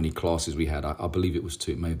remember how many classes we had. I believe it was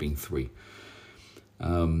 2, it may have been 3.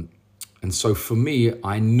 And so for me,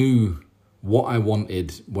 I knew what I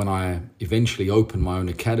wanted when I eventually opened my own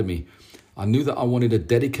academy. I knew that I wanted a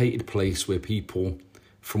dedicated place where people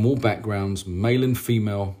from all backgrounds, male and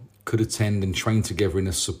female, could attend and train together in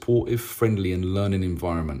a supportive, friendly and learning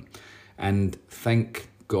environment. And thank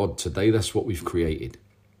God today, that's what we've created.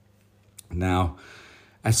 Now,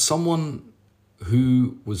 as someone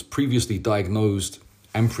who was previously diagnosed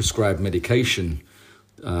and prescribed medication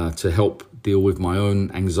to help deal with my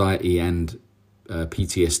own anxiety and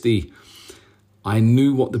PTSD, I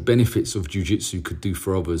knew what the benefits of jiu-jitsu could do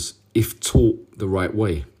for others if taught the right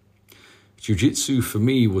way. Jiu-jitsu for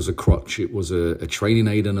me was a crutch. It was a training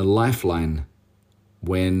aid and a lifeline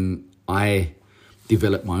when I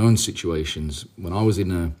developed my own situations. When I was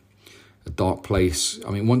in a dark place,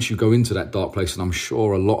 I mean, once you go into that dark place, and I'm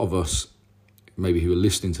sure a lot of us, maybe who are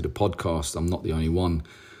listening to the podcast, I'm not the only one,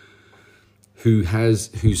 who has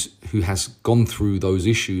gone through those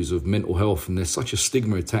issues of mental health, and there's such a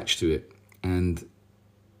stigma attached to it. And,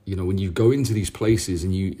 you know, when you go into these places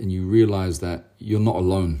and you realize that you're not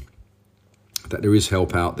alone, that there is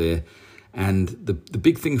help out there. And the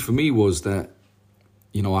big thing for me was that,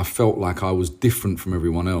 you know, I felt like I was different from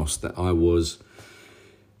everyone else, that I was,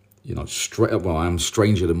 you know, I'm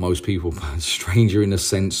stranger than most people, but stranger in the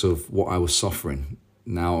sense of what I was suffering.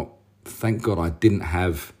 Now, thank God I didn't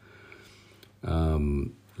have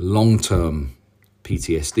long-term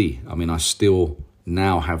PTSD. I mean, I still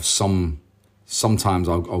now have some sometimes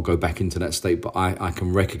I'll go back into that state, but I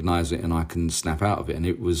can recognize it and I can snap out of it. And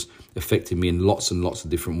it was affecting me in lots and lots of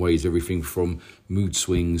different ways, everything from mood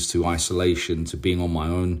swings to isolation to being on my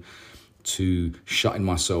own to shutting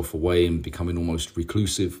myself away and becoming almost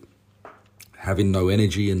reclusive, having no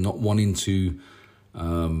energy and not wanting to,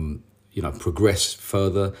 progress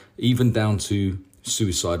further, even down to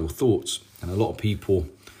suicidal thoughts. And a lot of people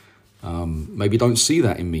maybe don't see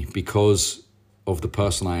that in me because of the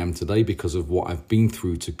person I am today, because of what I've been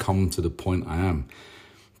through to come to the point I am.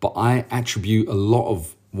 But I attribute a lot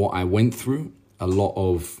of what I went through, a lot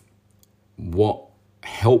of what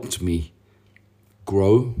helped me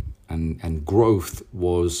grow, and growth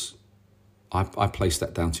was, I placed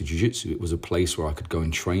that down to jiu-jitsu. It was a place where I could go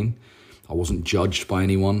and train. I wasn't judged by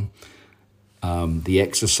anyone. The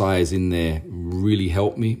exercise in there really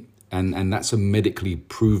helped me. And that's a medically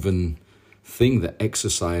proven thing, that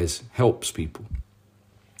exercise helps people.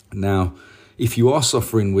 Now, if you are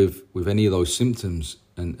suffering with any of those symptoms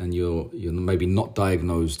and you're maybe not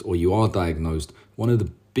diagnosed, or you are diagnosed, one of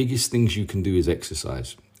the biggest things you can do is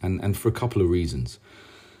exercise. And for a couple of reasons.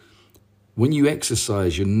 When you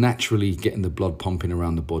exercise, you're naturally getting the blood pumping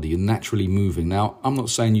around the body. You're naturally moving. Now, I'm not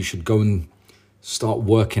saying you should go and start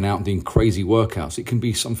working out and doing crazy workouts. It can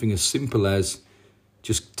be something as simple as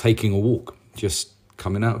just taking a walk, just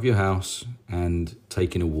coming out of your house and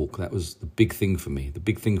taking a walk. That was the big thing for me. The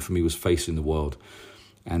big thing for me was facing the world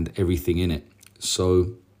and everything in it.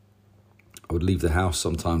 So I would leave the house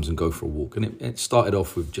sometimes and go for a walk. And it started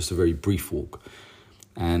off with just a very brief walk.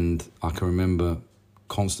 And I can remember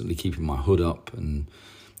constantly keeping my hood up and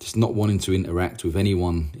just not wanting to interact with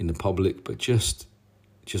anyone in the public, but just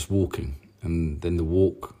walking. And then the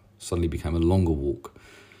walk suddenly became a longer walk.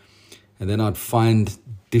 And then I'd find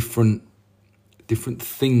different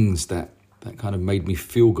things that kind of made me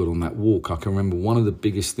feel good on that walk. I can remember one of the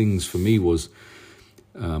biggest things for me was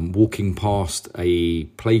walking past a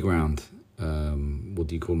playground. What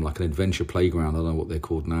do you call them? Like an adventure playground. I don't know what they're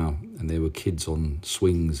called now. And there were kids on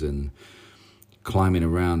swings and climbing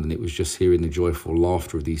around. And it was just hearing the joyful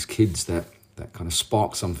laughter of these kids that kind of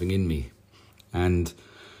sparked something in me. And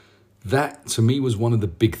that, to me, was one of the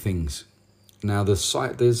big things. Now, there's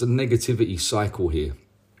a negativity cycle here.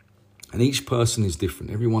 And each person is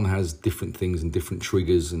different. Everyone has different things and different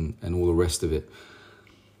triggers and all the rest of it.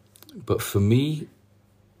 But for me,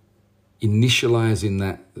 initializing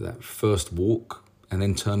that first walk and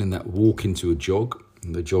then turning that walk into a jog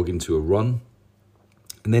and the jog into a run,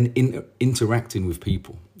 and then interacting with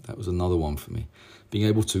people. That was another one for me. Being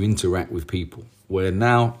able to interact with people. Where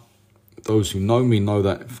now, those who know me know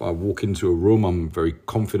that if I walk into a room, I'm very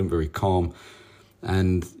confident, very calm.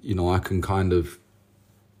 And, I can kind of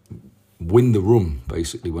win the room,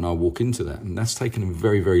 basically, when I walk into that. And that's taken a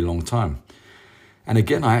very, very long time. And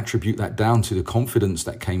again, I attribute that down to the confidence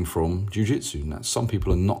that came from jiu-jitsu. Now, some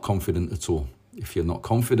people are not confident at all. If you're not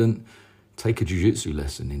confident, take a jiu-jitsu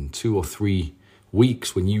lesson in 2 or 3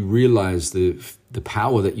 weeks when you realize the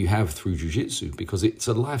power that you have through jiu-jitsu, because it's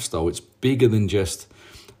a lifestyle. It's bigger than just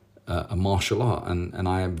a martial art. And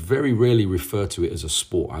I very rarely refer to it as a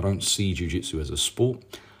sport. I don't see jiu-jitsu as a sport.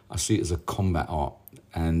 I see it as a combat art.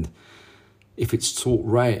 And if it's taught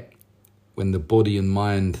right, when the body and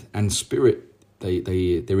mind and spirit,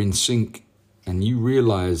 they're in sync, and you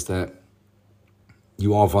realize that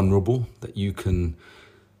you are vulnerable, that you can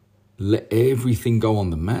let everything go on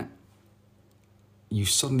the mat, you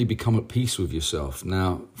suddenly become at peace with yourself.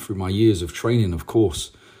 Now, through my years of training, of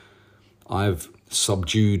course, I've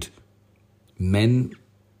subdued men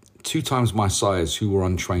 2 times my size who were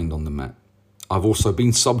untrained on the mat. I've also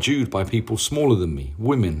been subdued by people smaller than me,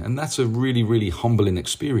 women, and that's a really, really humbling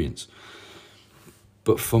experience.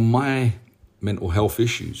 But for my mental health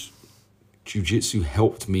issues, jiu-jitsu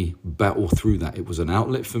helped me battle through that. It was an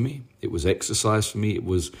outlet for me. It was exercise for me. It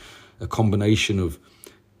was a combination of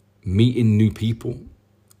meeting new people,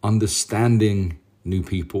 understanding new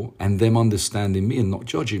people, and them understanding me and not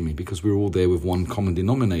judging me, because we were all there with one common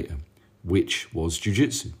denominator, which was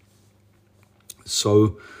jiu-jitsu.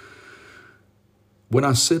 So when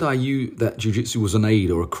I said that jiu-jitsu was an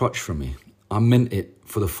aid or a crutch for me, I meant it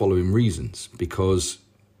for the following reasons, because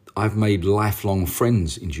I've made lifelong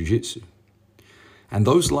friends in jiu-jitsu. And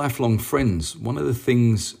those lifelong friends, one of the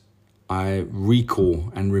things I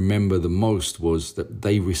recall and remember the most was that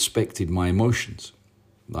they respected my emotions.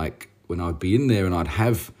 Like when I'd be in there and I'd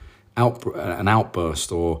have an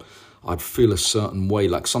outburst, or I'd feel a certain way.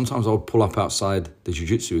 Like sometimes I would pull up outside the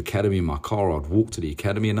Jiu-Jitsu Academy in my car, I'd walk to the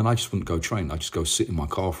academy, and then I just wouldn't go train. I'd just go sit in my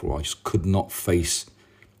car for a while. I just could not face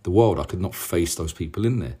the world. I could not face those people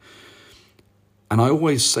in there. And I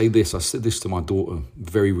always say this, I said this to my daughter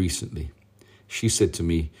very recently. She said to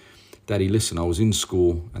me, Daddy, listen, I was in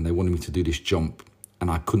school and they wanted me to do this jump and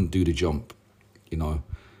I couldn't do the jump,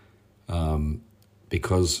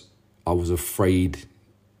 because I was afraid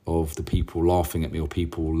of the people laughing at me or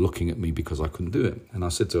people looking at me because I couldn't do it. And I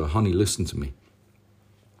said to her, honey, listen to me.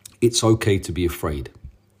 It's okay to be afraid.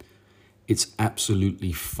 It's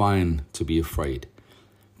absolutely fine to be afraid,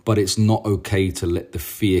 but it's not okay to let the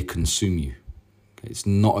fear consume you. It's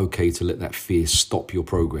not okay to let that fear stop your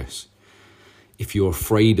progress. If you're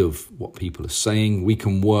afraid of what people are saying, we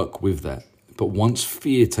can work with that. But once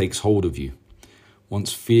fear takes hold of you,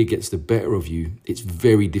 once fear gets the better of you, it's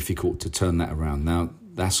very difficult to turn that around. Now,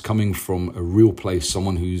 that's coming from a real place,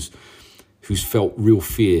 someone who's felt real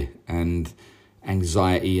fear and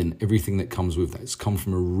anxiety and everything that comes with that. It's come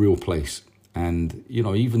from a real place. And,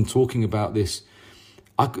 even talking about this,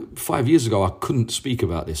 5 years ago, I couldn't speak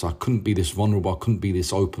about this. I couldn't be this vulnerable. I couldn't be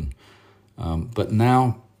this open. But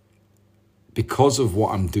now, because of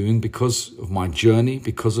what I'm doing, because of my journey,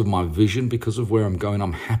 because of my vision, because of where I'm going,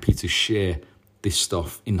 I'm happy to share this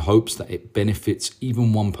stuff in hopes that it benefits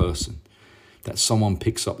even one person, that someone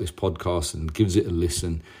picks up this podcast and gives it a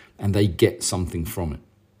listen and they get something from it.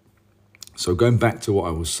 So going back to what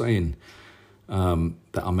I was saying,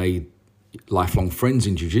 that I made lifelong friends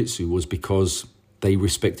in jiu-jitsu was because they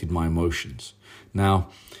respected my emotions. Now,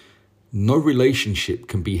 no relationship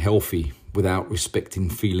can be healthy without respecting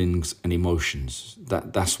feelings and emotions.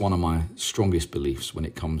 That's one of my strongest beliefs when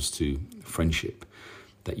it comes to friendship,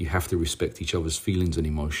 that you have to respect each other's feelings and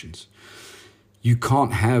emotions. You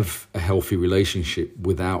can't have a healthy relationship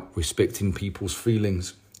without respecting people's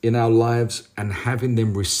feelings in our lives and having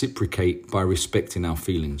them reciprocate by respecting our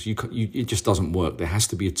feelings. It just doesn't work. There has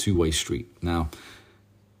to be a two-way street. Now,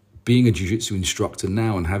 being a jiu-jitsu instructor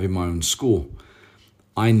now and having my own school,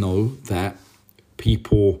 I know that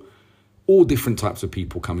people, all different types of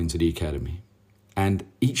people come into the academy, and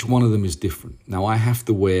each one of them is different. Now, I have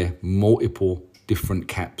to wear multiple different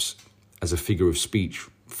caps as a figure of speech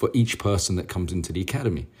for each person that comes into the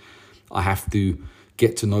academy. I have to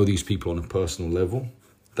get to know these people on a personal level.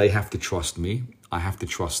 They have to trust me. I have to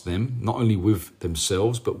trust them, not only with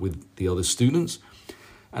themselves, but with the other students.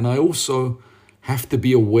 And I also have to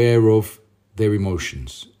be aware of their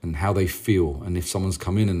emotions and how they feel. And if someone's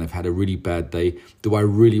come in and they've had a really bad day, do I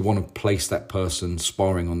really want to place that person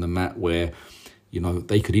sparring on the mat where,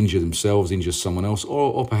 they could injure themselves, injure someone else,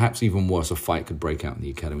 or perhaps even worse, a fight could break out in the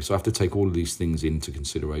academy. So I have to take all of these things into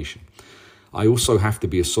consideration. I also have to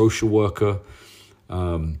be a social worker.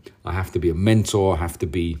 I have to be a mentor. I have to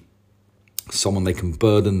be someone they can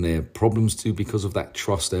burden their problems to because of that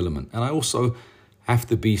trust element. And I also have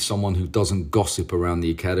to be someone who doesn't gossip around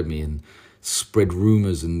the academy and spread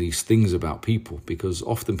rumors and these things about people, because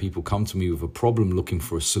often people come to me with a problem looking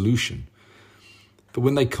for a solution. But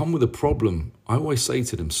when they come with a problem, I always say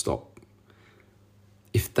to them, stop.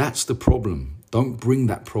 If that's the problem, don't bring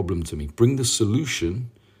that problem to me. Bring the solution,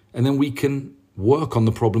 and then we can work on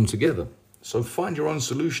the problem together. So find your own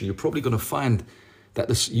solution. You're probably going to find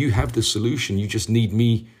that you have the solution. You just need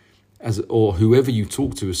me or whoever you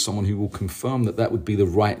talk to as someone who will confirm that would be the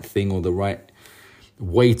right thing or the right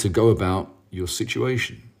way to go about your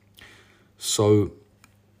situation. So,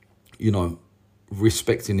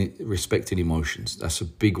 respecting emotions. That's a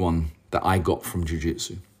big one that I got from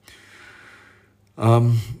jiu-jitsu.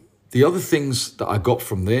 The other things that I got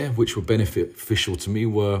from there, which were beneficial to me,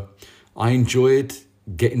 were I enjoyed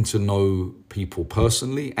getting to know people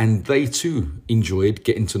personally, and they too enjoyed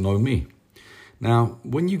getting to know me. Now,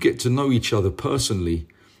 when you get to know each other personally,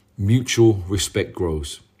 mutual respect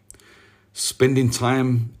grows. Spending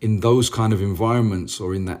time in those kind of environments,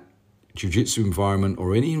 or in that jiu-jitsu environment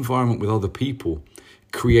or any environment with other people,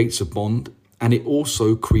 creates a bond, and it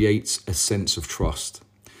also creates a sense of trust.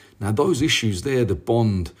 Now, those issues there, the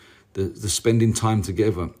bond, the spending time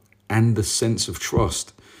together, and the sense of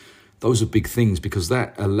trust, those are big things, because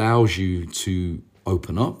that allows you to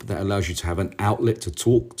open up. That allows you to have an outlet to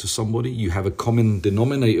talk to somebody. You have a common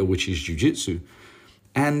denominator, which is jiu-jitsu.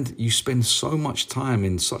 And you spend so much time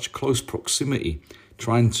in such close proximity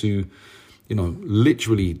trying to,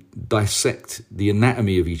 literally dissect the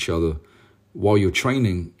anatomy of each other while you're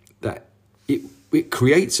training, that it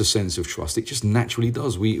creates a sense of trust. It just naturally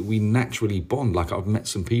does. We naturally bond. Like, I've met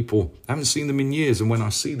some people, I haven't seen them in years, and when I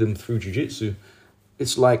see them through jiu-jitsu,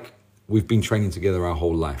 it's like we've been training together our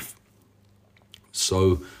whole life.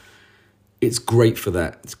 So it's great for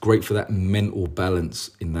that. It's great for that mental balance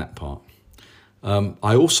in that part.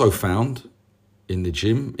 I also found in the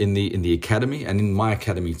gym, in the academy, and in my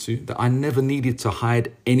academy too, that I never needed to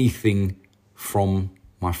hide anything from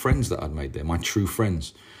my friends that I'd made there, my true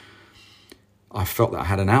friends. I felt that I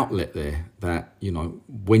had an outlet there, that,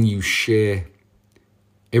 when you share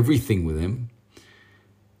everything with them,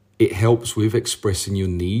 it helps with expressing your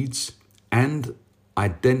needs and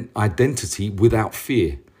identity without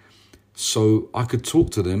fear. So I could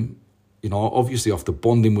talk to them, obviously after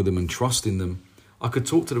bonding with them and trusting them, I could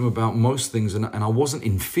talk to them about most things, and I wasn't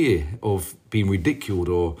in fear of being ridiculed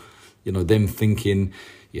or, them thinking,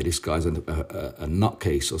 yeah, this guy's a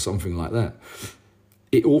nutcase or something like that.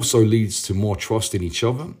 It also leads to more trust in each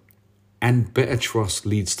other, and better trust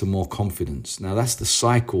leads to more confidence. Now, that's the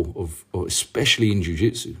cycle of especially in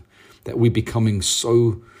jiu-jitsu, that we're becoming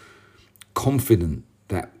so confident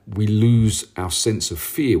that we lose our sense of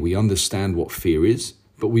fear. We understand what fear is,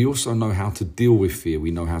 but we also know how to deal with fear.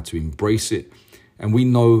 We know how to embrace it, and we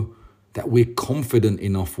know that we're confident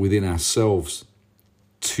enough within ourselves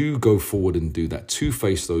to go forward and do that, to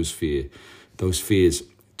face those fears,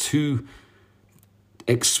 to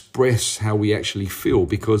express how we actually feel,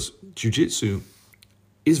 because jiu-jitsu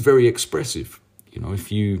is very expressive.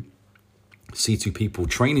 If you see two people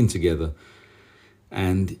training together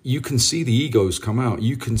and you can see the egos come out,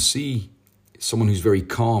 you can see someone who's very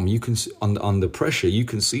calm, you can see under pressure, you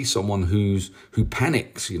can see someone who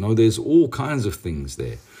panics. There's all kinds of things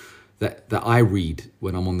there that I read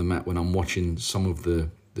when I'm on the mat, when I'm watching some of the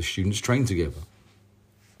students train together.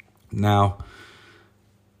 Now,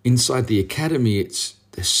 inside the academy,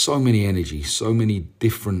 there's so many energy, so many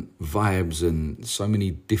different vibes, and so many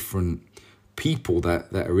different people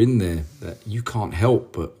that are in there that you can't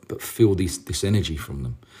help but feel this energy from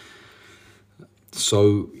them.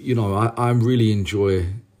 So, I really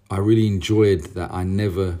enjoyed that.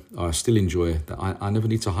 I still enjoy that I never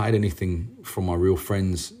need to hide anything from my real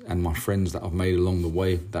friends and my friends that I've made along the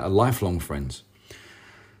way that are lifelong friends.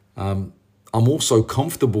 I'm also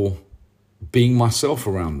comfortable being myself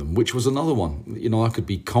around them, which was another one. I could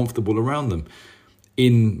be comfortable around them.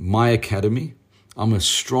 In my academy, I'm a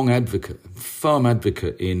strong advocate, firm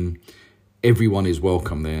advocate in everyone is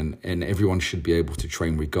welcome there, and everyone should be able to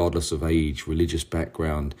train regardless of age, religious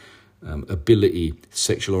background, ability,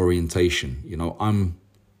 sexual orientation. I'm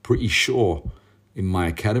pretty sure in my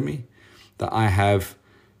academy that I have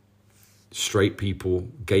straight people,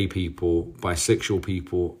 gay people, bisexual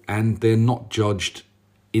people, and they're not judged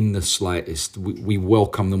in the slightest. We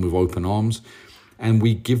welcome them with open arms, and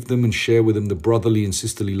we give them and share with them the brotherly and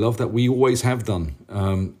sisterly love that we always have done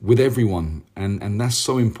with everyone. And that's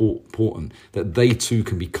so important, that they too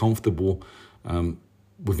can be comfortable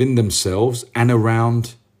within themselves and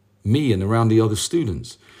around me and around the other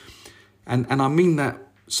students. And I mean that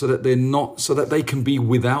so that they can be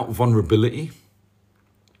without vulnerability.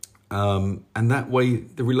 And that way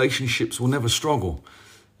the relationships will never struggle.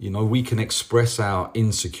 We can express our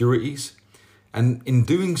insecurities, and in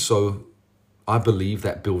doing so, I believe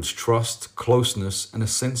that builds trust, closeness, and a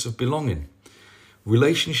sense of belonging.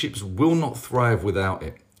 Relationships will not thrive without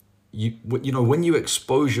it. When you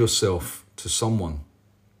expose yourself to someone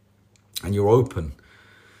and you're open,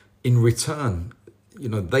 in return,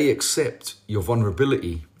 they accept your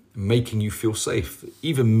vulnerability, making you feel safe.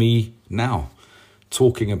 Even me now,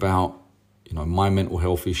 talking about my mental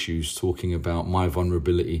health issues, talking about my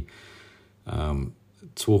vulnerability,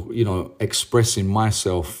 expressing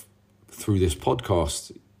myself through this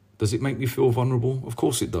podcast. Does it make me feel vulnerable? Of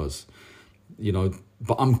course it does.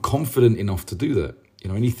 But I'm confident enough to do that.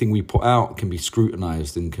 Anything we put out can be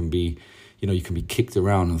scrutinized and can be, you can be kicked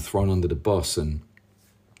around and thrown under the bus, and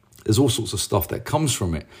there's all sorts of stuff that comes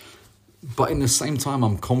from it. But in the same time,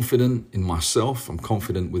 I'm confident in myself. I'm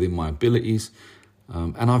confident within my abilities.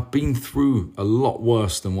 And I've been through a lot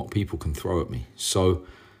worse than what people can throw at me. So,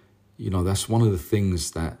 that's one of the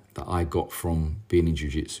things that I got from being in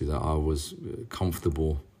jiu-jitsu, that I was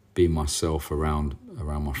comfortable being myself around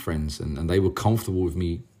my friends, and they were comfortable with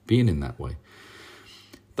me being in that way.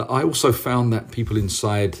 That I also found that people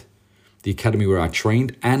inside the academy where I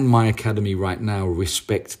trained and my academy right now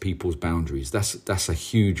respect people's boundaries. That's a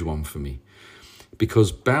huge one for me.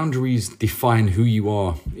 Because boundaries define who you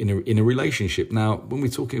are in a relationship. Now, when we're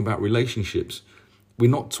talking about relationships, we're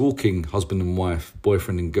not talking husband and wife,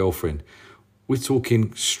 boyfriend and girlfriend. We're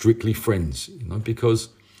talking strictly friends, because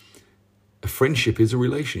a friendship is a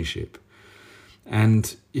relationship.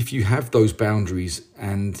 And if you have those boundaries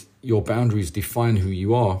and your boundaries define who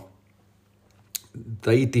you are,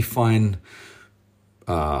 they define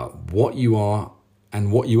what you are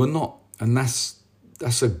and what you are not. And that's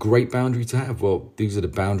a great boundary to have. Well, these are the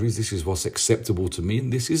boundaries. This is what's acceptable to me,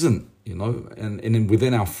 and this isn't, and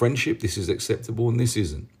within our friendship, this is acceptable and this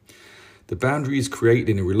isn't. The boundaries created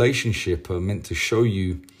in a relationship are meant to show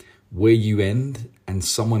you where you end and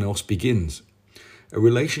someone else begins. A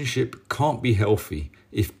relationship can't be healthy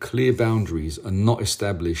if clear boundaries are not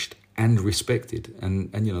established and respected. And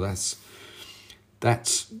you know,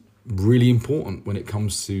 that's really important when it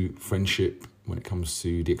comes to friendship, when it comes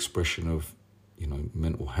to the expression of, you know,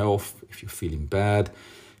 mental health. If you're feeling bad,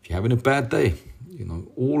 if you're having a bad day, you know,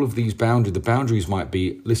 all of these boundaries, the boundaries might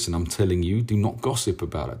be, listen, I'm telling you, do not gossip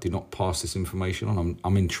about it. Do not pass this information on.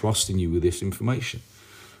 I'm entrusting you with this information.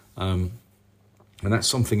 And that's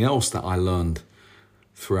something else that I learned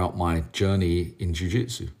throughout my journey in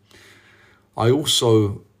jiu-jitsu. I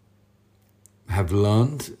also have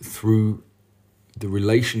learned through the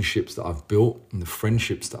relationships that I've built and the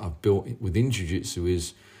friendships that I've built within jiu-jitsu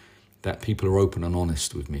is that people are open and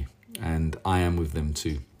honest with me, and I am with them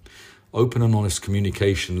too. Open and honest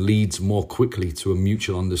communication leads more quickly to a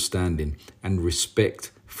mutual understanding and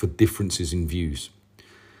respect for differences in views.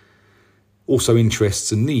 Also,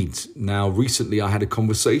 interests and needs. Now, recently I had a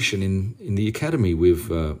conversation in the academy with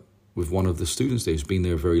one of the students there who's been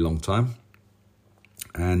there a very long time.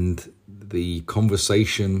 And the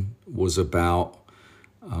conversation was about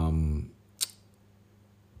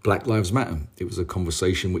Black Lives Matter. It was a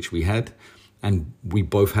conversation which we had, and we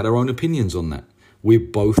both had our own opinions on that. We're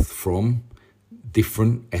both from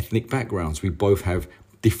different ethnic backgrounds. We both have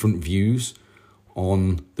different views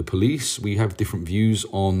on the police. We have different views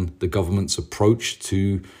on the government's approach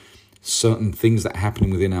to certain things that are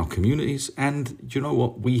happening within our communities. And you know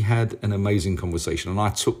what? We had an amazing conversation, and I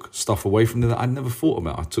took stuff away from there that I'd never thought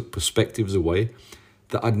about. I took perspectives away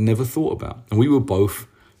that I'd never thought about. And we were both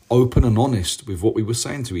open and honest with what we were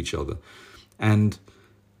saying to each other. And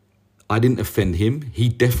I didn't offend him. He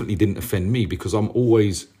definitely didn't offend me, because I'm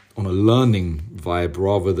always on a learning vibe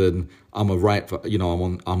rather than I'm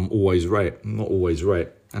always right. I'm not always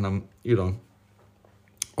right. And I'm, you know,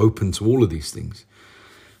 open to all of these things.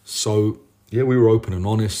 So, yeah, we were open and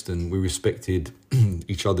honest, and we respected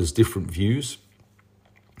each other's different views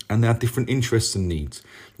and our different interests and needs.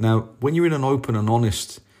 Now, when you're in an open and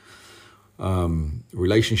honest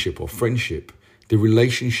relationship or friendship, the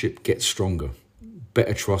relationship gets stronger.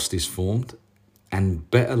 Better trust is formed, and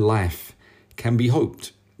better life can be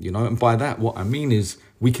hoped. You know, and by that, what I mean is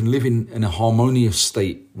we can live in a harmonious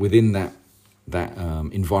state within that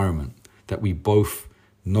environment, that we both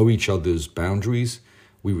know each other's boundaries,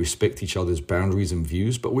 we respect each other's boundaries and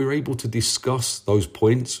views, but we're able to discuss those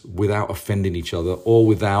points without offending each other or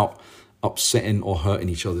without upsetting or hurting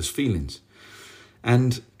each other's feelings.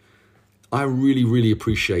 And I really, really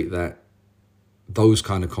appreciate those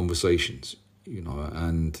kind of conversations, you know,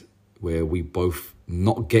 and where we both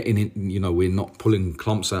not getting it, you know, we're not pulling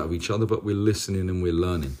clumps out of each other, but we're listening and we're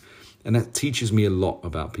learning. And that teaches me a lot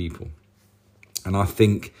about people. And I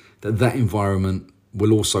think that environment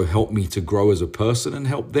will also help me to grow as a person and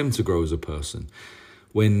help them to grow as a person.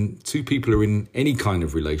 When two people are in any kind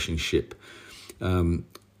of relationship,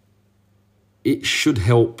 it should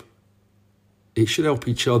help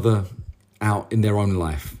each other out in their own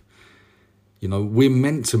life. You know, we're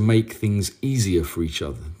meant to make things easier for each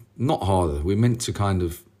other, not harder. We're meant to kind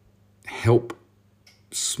of help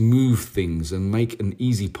smooth things and make an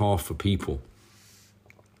easy path for people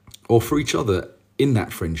or for each other in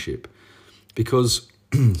that friendship, because,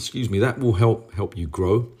 excuse me, that will help you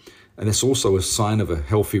grow. And it's also a sign of a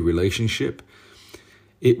healthy relationship.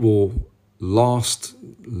 It will last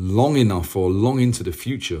long enough or long into the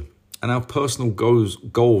future. And our personal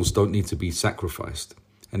goals don't need to be sacrificed.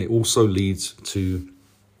 And it also leads to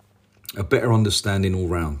a better understanding all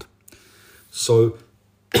round. So,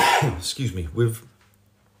 excuse me, with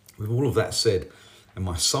all of that said, and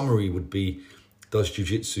my summary would be, does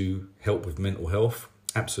jiu-jitsu help with mental health?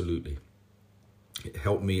 Absolutely. It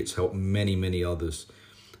helped me. It's helped many, many others.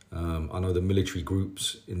 I know the military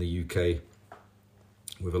groups in the UK,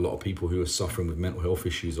 with a lot of people who are suffering with mental health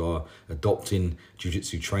issues, are adopting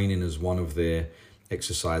jiu-jitsu training as one of their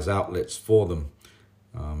exercise outlets for them.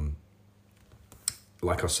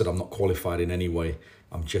 Like I said, I'm not qualified in any way.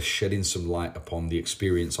 I'm just shedding some light upon the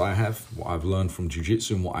experience I have, what I've learned from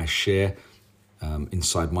jiu-jitsu, and what I share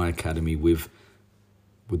inside my academy with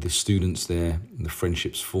the students there and the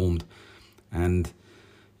friendships formed. And,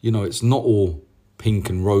 you know, it's not all pink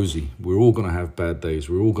and rosy. We're all going to have bad days.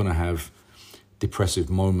 We're all going to have depressive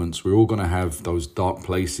moments. We're all going to have those dark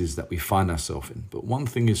places that we find ourselves in. But one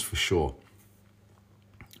thing is for sure,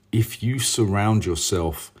 if you surround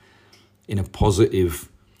yourself in a positive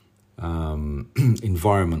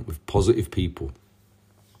environment with positive people,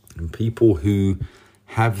 and people who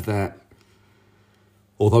have that,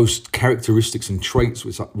 or those characteristics and traits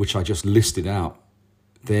which I just listed out,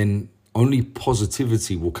 then only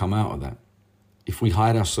positivity will come out of that. if we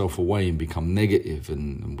hide ourselves away and become negative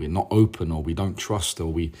and we're not open or we don't trust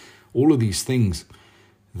or all of these things,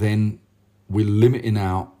 then we're limiting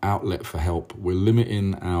our outlet for help. We're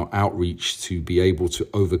limiting our outreach to be able to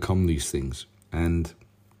overcome these things. And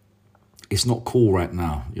it's not cool right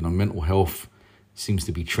now. Mental health seems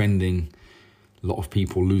to be trending. A lot of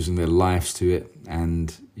people losing their lives to it.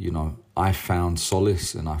 And, I found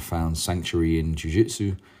solace and I found sanctuary in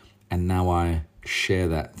jiu-jitsu. And now I share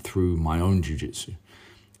that through my own jiu-jitsu,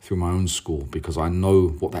 through my own school, because I know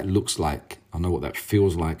what that looks like. I know what that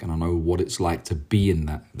feels like, and I know what it's like to be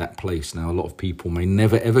in that place. Now, a lot of people may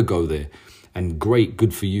never, ever go there, and great,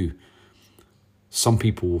 good for you. Some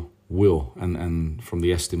people will, and from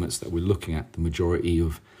the estimates that we're looking at, the majority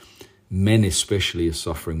of men especially are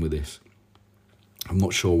suffering with this. I'm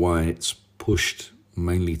not sure why it's pushed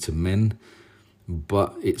mainly to men,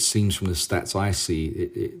 but it seems from the stats I see,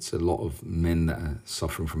 it's a lot of men that are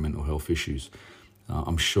suffering from mental health issues.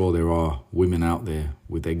 I'm sure there are women out there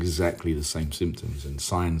with exactly the same symptoms and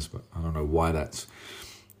signs, but I don't know why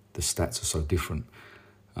the stats are so different.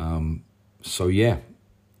 So yeah,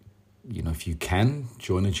 if you can,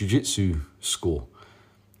 join a jiu-jitsu school.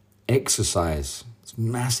 Exercise, it's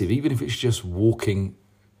massive, even if it's just walking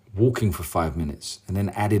for 5 minutes and then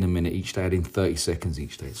add in a minute each day, add in 30 seconds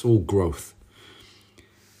each day. It's all growth.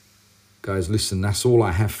 Guys, listen, that's all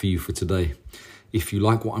I have for you for today. If you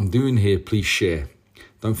like what I'm doing here, please share.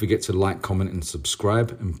 Don't forget to like, comment, and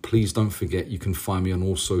subscribe. And please don't forget, you can find me on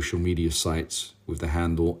all social media sites with the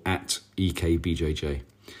handle @EKBJJ.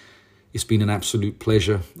 It's been an absolute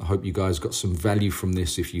pleasure. I hope you guys got some value from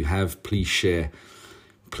this. If you have, please share.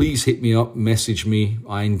 Please hit me up, message me.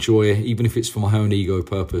 I enjoy, even if it's for my own ego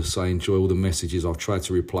purpose, I enjoy all the messages. I'll try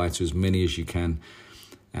to reply to as many as you can.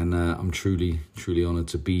 And I'm truly, truly honored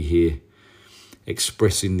to be here,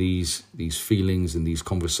 expressing these feelings and these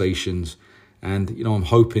conversations. And, I'm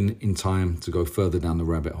hoping in time to go further down the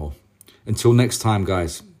rabbit hole. Until next time,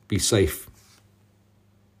 guys, be safe.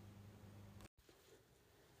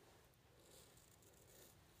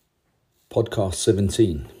 Podcast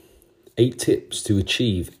 17. 8 tips to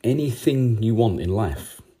achieve anything you want in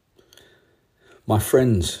life. My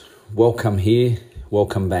friends, welcome here.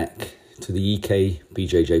 Welcome back to the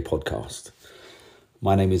EKBJJ podcast.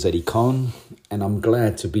 My name is Eddie Khan, and I'm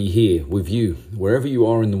glad to be here with you. Wherever you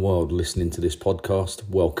are in the world listening to this podcast,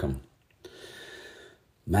 welcome.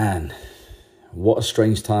 Man, what a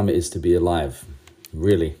strange time it is to be alive,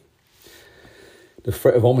 really. The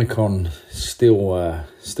threat of Omicron still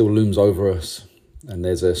looms over us, and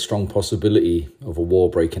there's a strong possibility of a war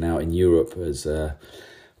breaking out in Europe as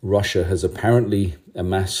Russia has apparently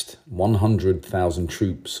amassed 100,000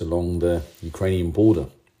 troops along the Ukrainian border.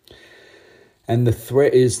 And the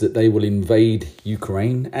threat is that they will invade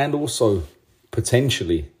Ukraine and also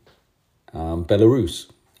potentially Belarus,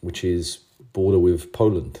 which is border with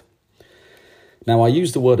Poland. Now, I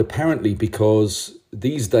use the word apparently because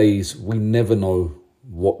these days we never know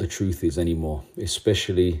what the truth is anymore,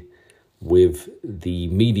 especially with the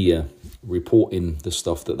media reporting the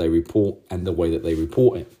stuff that they report and the way that they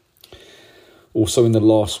report it. Also, in the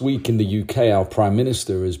last week in the UK, our Prime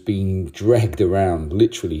Minister has been dragged around,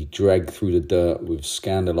 literally dragged through the dirt with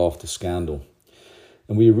scandal after scandal.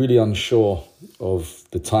 And we're really unsure of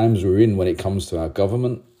the times we're in when it comes to our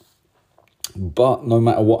government. But no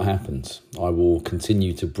matter what happens, I will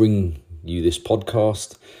continue to bring you this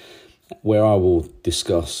podcast where I will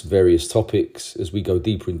discuss various topics as we go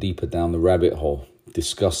deeper and deeper down the rabbit hole,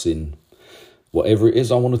 discussing whatever it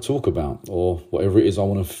is I want to talk about or whatever it is I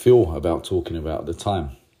want to feel about talking about at the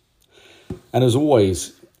time. And as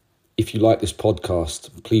always, if you like this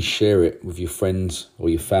podcast, please share it with your friends or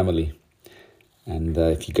your family. And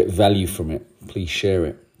if you get value from it, please share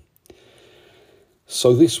it.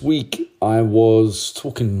 So this week I was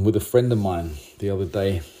talking with a friend of mine the other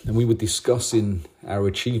day, and we were discussing our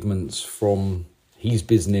achievements from his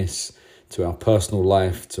business to our personal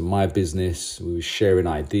life to my business. We were sharing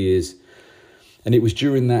ideas. And it was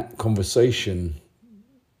during that conversation,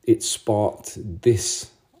 it sparked this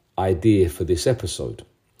idea for this episode.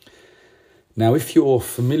 Now, if you're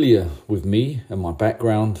familiar with me and my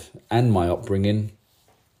background and my upbringing,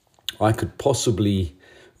 I could possibly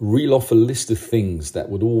reel off a list of things that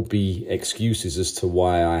would all be excuses as to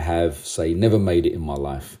why I have, say, never made it in my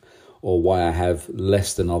life, or why I have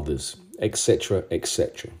less than others, etc.,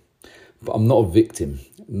 etc. But I'm not a victim,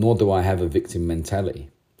 nor do I have a victim mentality.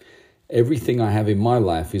 Everything I have in my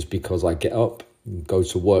life is because I get up and go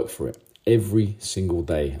to work for it. Every single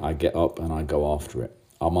day I get up and I go after it.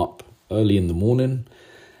 I'm up early in the morning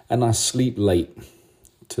and I sleep late.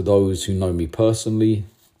 To those who know me personally,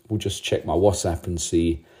 will just check my WhatsApp and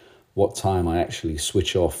see what time I actually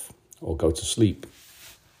switch off or go to sleep.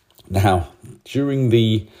 Now, during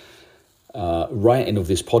the writing of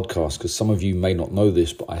this podcast, because some of you may not know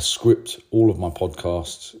this, but I script all of my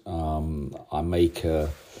podcasts. I make a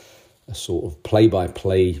sort of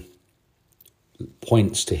play-by-play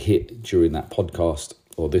points to hit during that podcast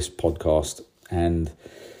or this podcast, and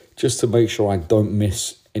just to make sure I don't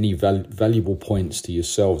miss any valuable points to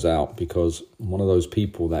yourselves out, because I'm one of those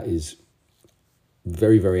people that is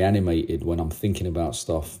very, very animated when I'm thinking about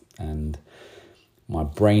stuff, and my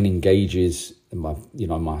brain engages, and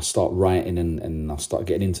I start writing and I start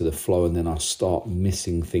getting into the flow, and then I start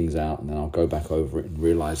missing things out, and then I'll go back over it and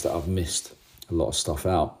realize that I've missed a lot of stuff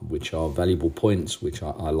out, which are valuable points, which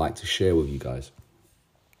I like to share with you guys.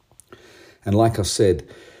 And like I said,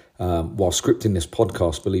 while scripting this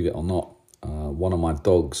podcast, believe it or not, one of my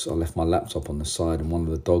dogs, I left my laptop on the side, and one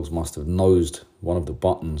of the dogs must have nosed one of the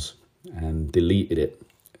buttons and deleted it.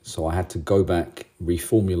 So I had to go back,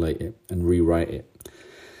 reformulate it and rewrite it.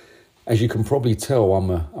 As you can probably tell, I'm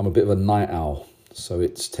a bit of a night owl. So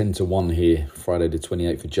it's 10 to 1 here, Friday the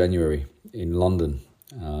 28th of January in London.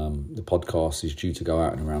 The podcast is due to go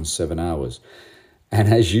out in around 7 hours.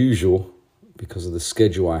 And as usual, because of the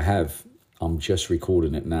schedule I have, I'm just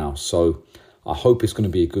recording it now. So I hope it's going to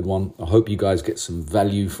be a good one. I hope you guys get some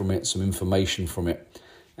value from it, some information from it.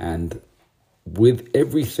 And with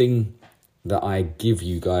everything that I give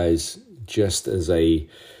you guys just as a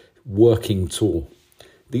working tool,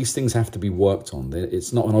 these things have to be worked on.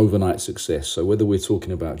 It's not an overnight success. So whether we're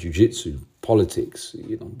talking about jiu-jitsu, politics,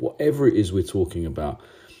 whatever it is we're talking about,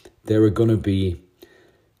 there are going to be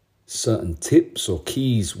certain tips or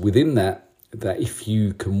keys within that if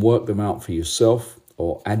you can work them out for yourself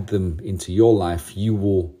or add them into your life, you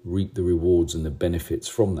will reap the rewards and the benefits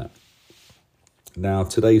from that. Now,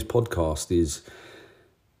 today's podcast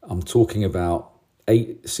I'm talking about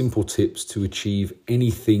 8 simple tips to achieve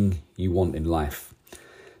anything you want in life.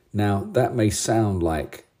 Now, that may sound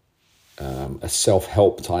like a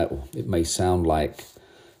self-help title. It may sound like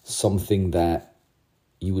something that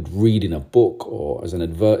you would read in a book or as an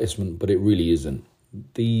advertisement, but it really isn't.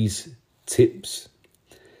 These tips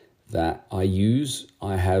that I use,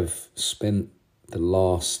 I have spent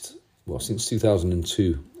since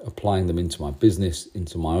 2002, applying them into my business,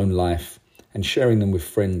 into my own life, and sharing them with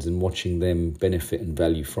friends and watching them benefit and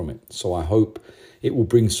value from it. So I hope it will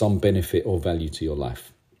bring some benefit or value to your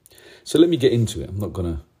life. So let me get into it. I'm not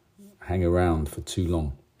going to hang around for too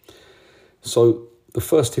long. So the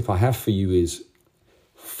first tip I have for you is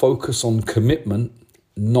focus on commitment,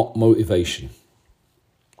 not motivation.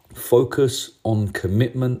 Focus on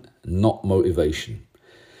commitment, not motivation.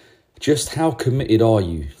 Just how committed are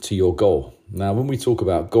you to your goal? Now, when we talk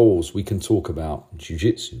about goals, we can talk about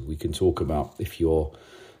jiu-jitsu. We can talk about if you're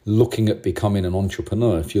looking at becoming an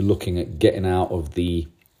entrepreneur, if you're looking at getting out of the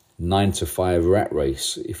 9-to-5 rat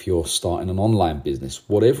race, if you're starting an online business,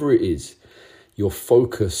 whatever it is, your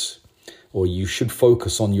focus, or you should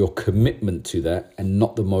focus on your commitment to that and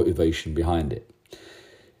not the motivation behind it.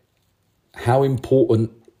 How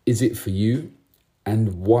important is it for you,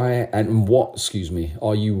 and why and what,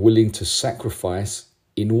 are you willing to sacrifice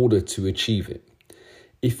in order to achieve it?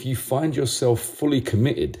 If you find yourself fully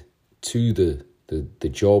committed to the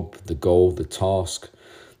job, the goal, the task,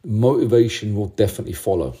 motivation will definitely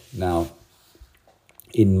follow. Now,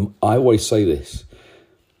 I always say this,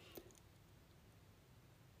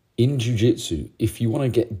 in jiu-jitsu, if you want to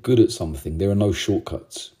get good at something, there are no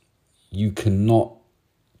shortcuts. You cannot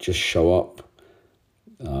just show up,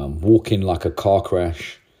 walk in like a car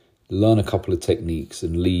crash, learn a couple of techniques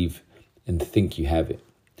and leave and think you have it.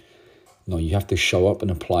 No, you have to show up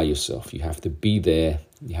and apply yourself. You have to be there.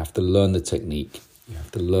 You have to learn the technique. You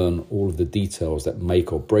have to learn all of the details that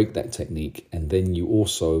make or break that technique. And then you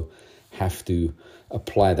also have to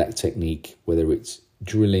apply that technique, whether it's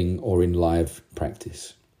drilling or in live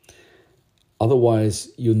practice.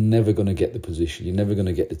 Otherwise, you're never going to get the position. You're never going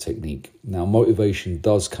to get the technique. Now, motivation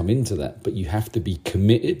does come into that, but you have to be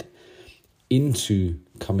committed into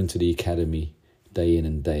coming to the academy day in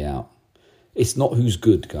and day out. It's not who's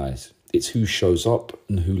good, guys. It's who shows up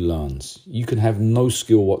and who learns. You can have no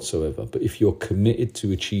skill whatsoever, but if you're committed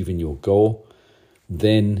to achieving your goal,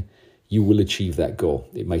 then you will achieve that goal.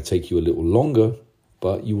 It may take you a little longer,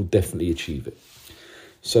 but you will definitely achieve it.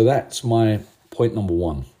 So that's my point number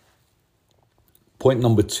 1. Point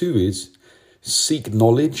number 2 is seek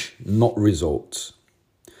knowledge, not results.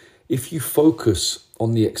 If you focus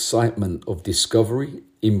on the excitement of discovery,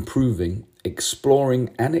 improving,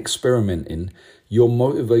 exploring and experimenting, your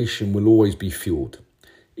motivation will always be fueled.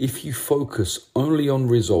 If you focus only on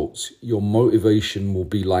results, your motivation will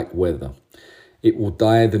be like weather. It will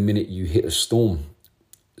die the minute you hit a storm.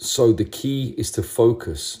 So the key is to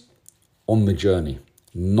focus on the journey,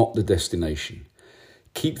 not the destination.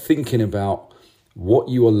 Keep thinking about what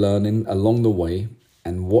you are learning along the way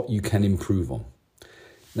and what you can improve on.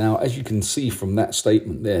 Now, as you can see from that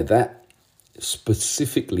statement there, that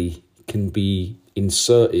specifically can be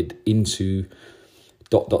inserted into ...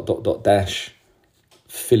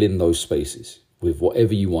 fill in those spaces with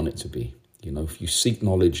whatever you want it to be. You know, if you seek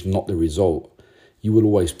knowledge, not the result, you will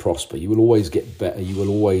always prosper. You will always get better. You will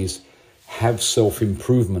always have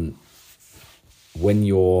self-improvement when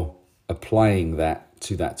you're applying that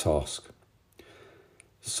to that task.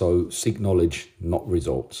 So seek knowledge, not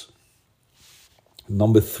results.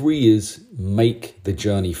 Number 3 is make the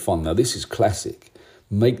journey fun. Now, this is classic.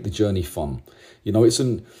 Make the journey fun. You know,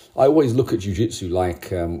 I always look at jiu-jitsu like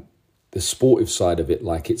the sportive side of it,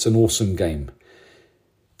 like it's an awesome game.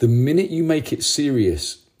 The minute you make it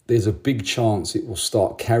serious, there's a big chance it will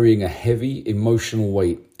start carrying a heavy emotional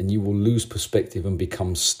weight and you will lose perspective and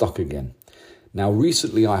become stuck again. Now,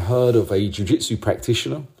 recently I heard of a jiu-jitsu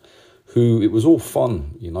practitioner who, it was all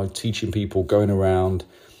fun, you know, teaching people, going around,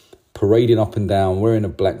 parading up and down, wearing a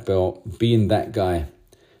black belt, being that guy,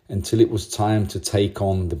 until it was time to take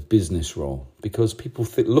on the business role. Because people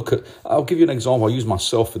I'll give you an example. I'll use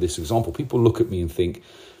myself for this example. People look at me and think,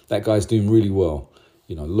 that guy's doing really well.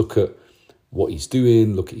 You know, look at what he's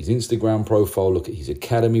doing, look at his Instagram profile, look at his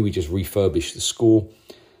academy. We just refurbished the school.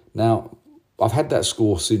 Now, I've had that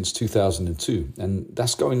school since 2002, and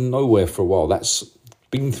that's going nowhere for a while. That's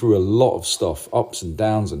been through a lot of stuff, ups and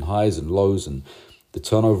downs and highs and lows, and the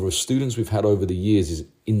turnover of students we've had over the years is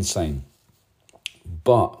insane.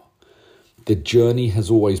 But the journey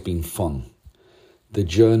has always been fun. The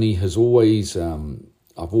journey has always,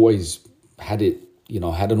 I've always had it, you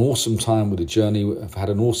know, had an awesome time with the journey. I've had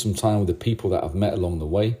an awesome time with the people that I've met along the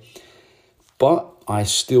way. But I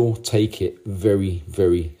still take it very,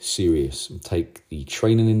 very serious. I take the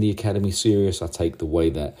training in the academy serious. I take the way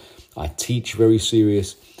that I teach very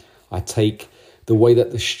serious. I take the way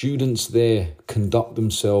that the students there conduct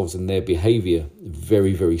themselves and their behavior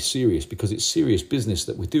very, very serious, because it's serious business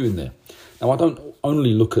that we're doing there. Now, I don't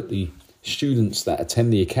only look at the students that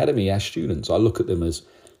attend the academy as students. I look at them as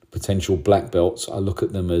potential black belts. I look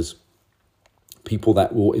at them as people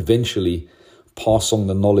that will eventually pass on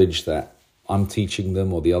the knowledge that I'm teaching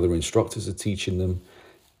them or the other instructors are teaching them.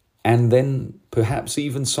 And then perhaps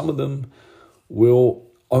even some of them will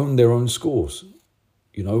own their own schools,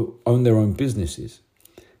 you know, own their own businesses.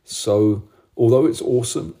 So although it's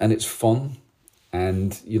awesome and it's fun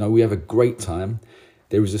and, you know, we have a great time,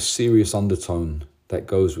 there is a serious undertone that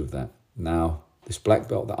goes with that. Now, this black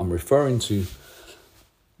belt that I'm referring to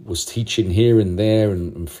was teaching here and there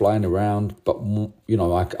and flying around, but, you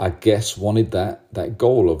know, I guess wanted that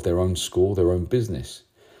goal of their own school, their own business.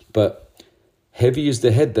 But heavy is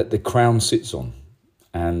the head that the crown sits on,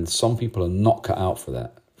 and some people are not cut out for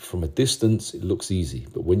that. From a distance, it looks easy,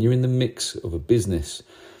 but when you're in the mix of a business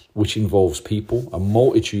which involves people, a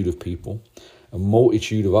multitude of people, a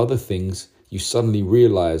multitude of other things, you suddenly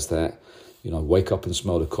realize that, you know, wake up and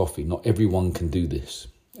smell the coffee. Not everyone can do this.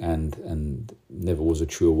 And never was a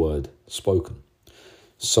truer word spoken.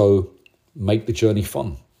 So make the journey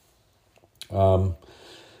fun.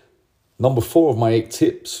 Number 4 of my 8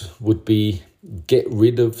 tips would be get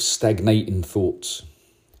rid of stagnating thoughts.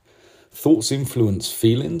 Thoughts influence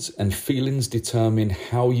feelings, and feelings determine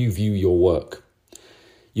how you view your work.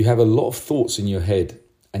 You have a lot of thoughts in your head,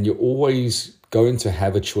 and you're always going to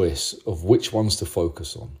have a choice of which ones to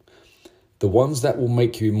focus on. The ones that will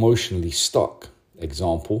make you emotionally stuck,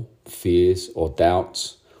 example, fears or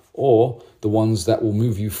doubts, or the ones that will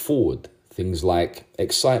move you forward, things like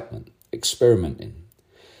excitement, experimenting,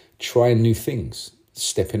 trying new things,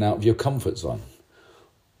 stepping out of your comfort zone.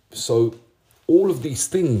 So all of these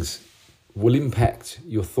things will impact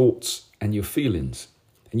your thoughts and your feelings,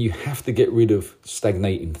 and you have to get rid of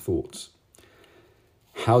stagnating thoughts.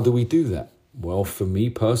 How do we do that? Well, for me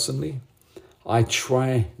personally, I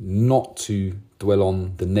try not to dwell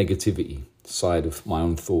on the negativity side of my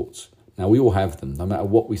own thoughts. Now, we all have them. No matter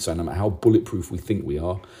what we say, no matter how bulletproof we think we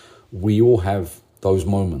are, we all have those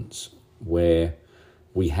moments where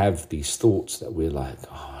we have these thoughts that we're like,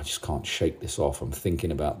 oh, I just can't shake this off. I'm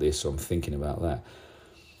thinking about this, or I'm thinking about that.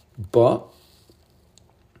 But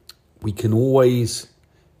we can always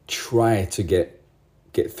try to get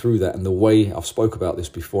through that. And the way I've spoke about this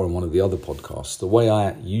before in one of the other podcasts, the way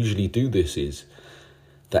I usually do this is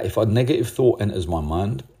that if a negative thought enters my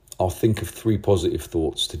mind, I'll think of 3 positive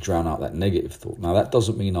thoughts to drown out that negative thought. Now, that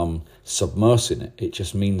doesn't mean I'm submersing it. It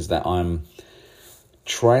just means that I'm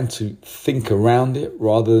trying to think around it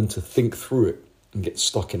rather than to think through it. and get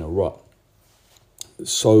stuck in a rut.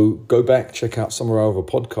 So go back, check out some of our other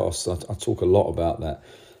podcasts. I talk a lot about that,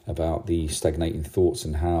 about the stagnating thoughts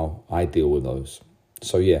and how I deal with those.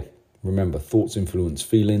 So yeah, remember, thoughts influence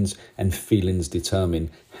feelings, and feelings determine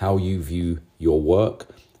how you view your work,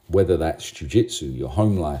 whether that's jiu-jitsu, your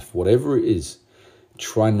home life, whatever it is.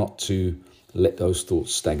 Try not to let those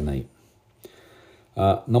thoughts stagnate.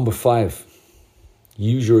 Number 5,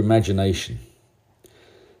 use your imagination.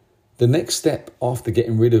 The next step after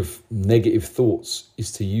getting rid of negative thoughts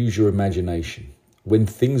is to use your imagination. When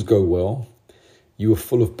things go well, you are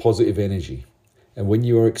full of positive energy. And when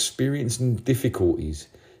you are experiencing difficulties,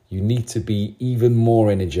 you need to be even more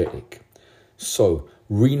energetic. So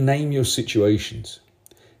rename your situations.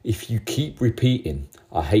 If you keep repeating,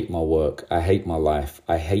 I hate my work, I hate my life,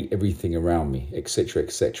 I hate everything around me, etc.,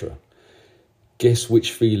 etc., guess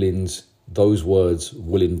which feelings those words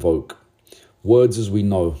will invoke. Words, as we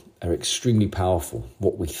know, are extremely powerful.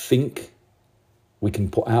 What we think, we can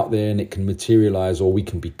put out there and it can materialize, or we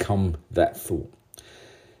can become that thought.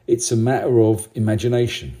 It's a matter of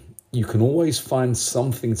imagination. You can always find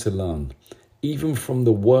something to learn, even from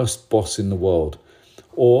the worst boss in the world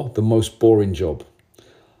or the most boring job.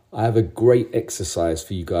 I have a great exercise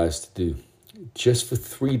for you guys to do. Just for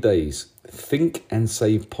 3 days, think and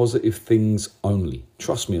say positive things only.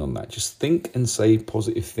 Trust me on that. Just think and say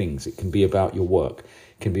positive things. It can be about your work.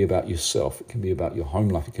 It can be about yourself. It can be about your home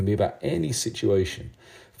life. It can be about any situation.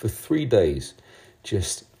 For 3 days,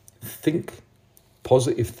 just think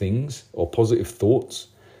positive things or positive thoughts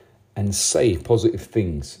and say positive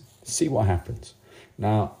things. See what happens.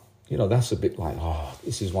 Now, that's a bit like,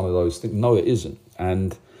 this is one of those things. No, it isn't.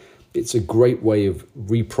 And it's a great way of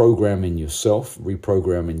reprogramming yourself,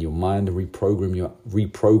 reprogramming your mind,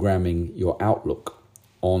 reprogramming your outlook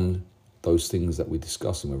on those things that we're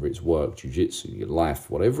discussing, whether it's work, jiu-jitsu, your life,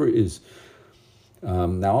 whatever it is.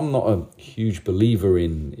 Now, I'm not a huge believer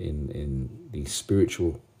in the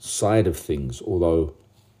spiritual side of things, although,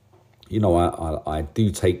 I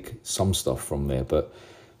do take some stuff from there. But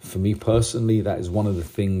for me personally, that is one of the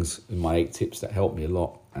things in my 8 tips that helped me a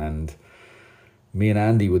lot. And me and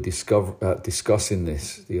Andy were discussing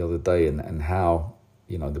this the other day, and how,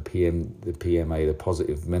 the PMA, the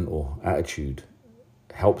positive mental attitude,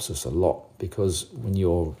 helps us a lot. Because when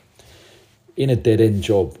you're in a dead-end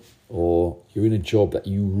job, or you're in a job that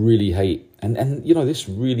you really hate, and this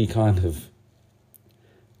really kind of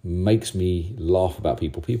makes me laugh about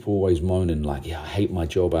people. People always moaning like, I hate my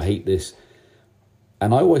job, I hate this.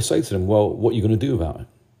 And I always say to them, well, what are you going to do about it?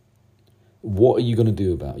 What are you going to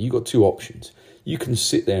do about it? You've got 2 options. You can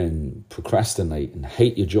sit there and procrastinate and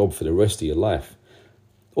hate your job for the rest of your life,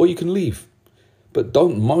 or you can leave. But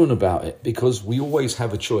don't moan about it, because we always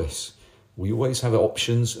have a choice. We always have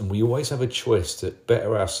options, and we always have a choice to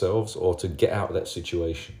better ourselves or to get out of that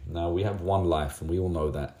situation. Now, we have one life, and we all know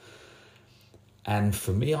that. And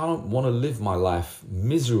for me, I don't want to live my life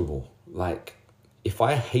miserable. Like, if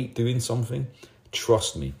I hate doing something,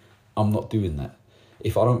 trust me, I'm not doing that.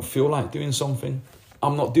 If I don't feel like doing something,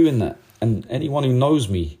 I'm not doing that. And anyone who knows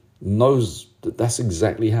me knows that that's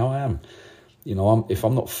exactly how I am. If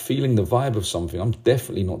I'm not feeling the vibe of something, I'm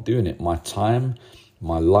definitely not doing it. My time,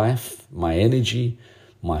 my life, my energy,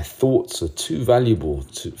 my thoughts are too valuable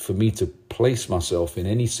for me to place myself in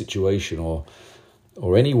any situation or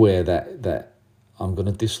anywhere that I'm going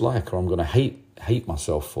to dislike or I'm going to hate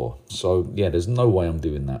myself for. So yeah, there's no way I'm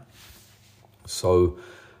doing that. So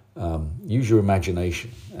use your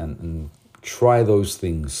imagination and try those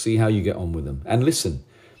things. See how you get on with them. And listen,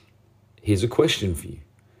 here's a question for you.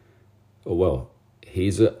 Well,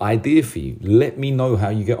 here's an idea for you. Let me know how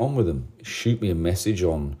you get on with them. Shoot me a message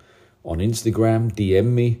on Instagram, DM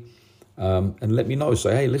me, and let me know.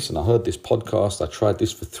 Say, hey, listen, I heard this podcast. I tried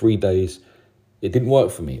this for 3 days. It didn't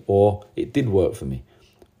work for me, or it did work for me,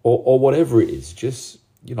 or whatever it is. Just,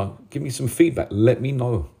 give me some feedback. Let me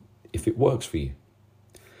know if it works for you.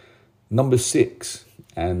 Number 6,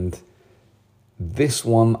 and this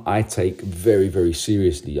one I take very, very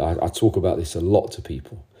seriously. I talk about this a lot to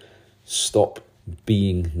people. Stop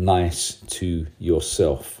being nice to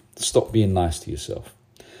yourself. Stop being nice to yourself.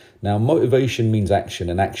 Now, motivation means action,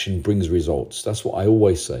 and action brings results. That's what I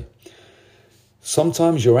always say.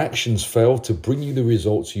 Sometimes your actions fail to bring you the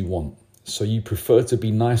results you want, so you prefer to be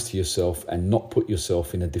nice to yourself and not put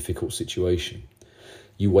yourself in a difficult situation.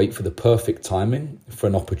 You wait for the perfect timing, for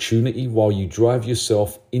an opportunity, while you drive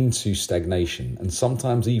yourself into stagnation and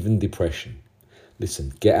sometimes even depression.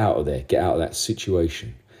 Listen, get out of there. Get out of that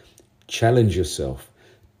situation. Challenge yourself.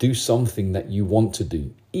 Do something that you want to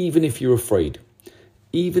do, even if you're afraid,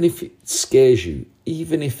 even if it scares you,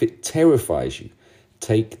 even if it terrifies you.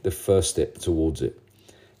 take the first step towards it.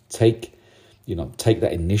 Take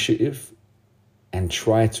that initiative and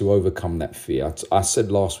try to overcome that fear. I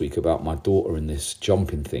said last week about my daughter and this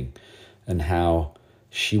jumping thing and how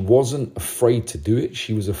she wasn't afraid to do it.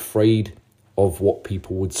 She was afraid of what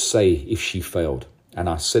people would say if she failed. And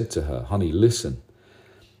I said to her, honey, listen,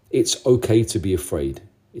 it's okay to be afraid.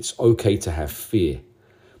 It's okay to have fear.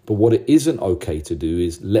 But what it isn't okay to do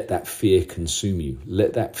is let that fear consume you.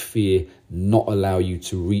 Let that fear not allow you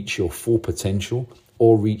to reach your full potential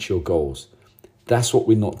or reach your goals. That's what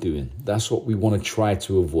we're not doing. That's what we want to try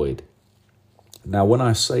to avoid. Now, when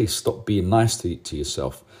I say stop being nice to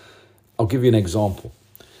yourself, I'll give you an example.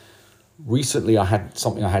 Recently, I had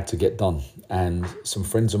something I had to get done, and some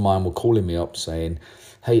friends of mine were calling me up saying,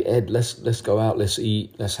 hey, Ed, let's go out, let's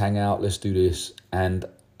eat, let's hang out, let's do this. And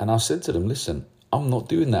I said to them, listen, I'm not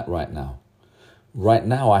doing that right now. Right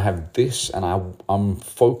now, I have this, and I'm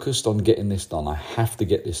focused on getting this done. I have to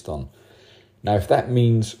get this done. Now, if that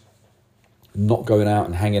means not going out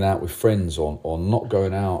and hanging out with friends or not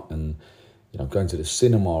going out and going to the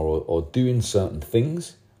cinema or doing certain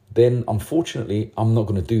things, then unfortunately, I'm not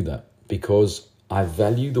going to do that because I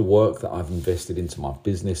value the work that I've invested into my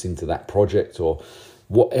business, into that project or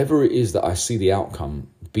whatever it is that I see the outcome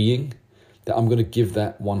being, that I'm going to give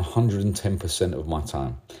that 110% of my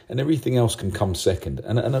time. And everything else can come second.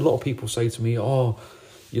 And a lot of people say to me,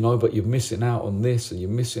 but you're missing out on this and you're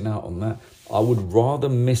missing out on that. I would rather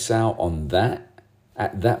miss out on that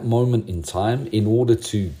at that moment in time in order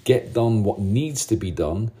to get done what needs to be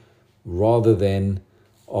done rather than,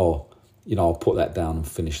 I'll put that down and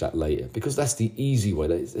finish that later. Because that's the easy way.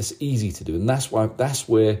 That's easy to do. And that's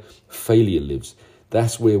where failure lives.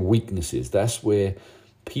 That's where weakness is. That's where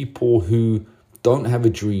people who don't have a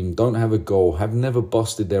dream, don't have a goal, have never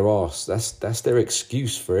busted their ass, that's their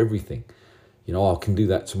excuse for everything. I can do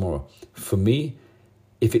that tomorrow. For me,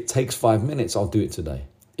 if it takes 5 minutes, I'll do it today.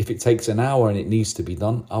 If it takes an hour and it needs to be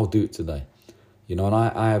done, I'll do it today. And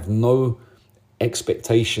I have no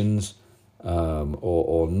expectations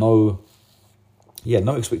no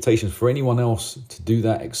expectations for anyone else to do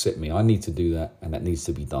that except me. I need to do that and that needs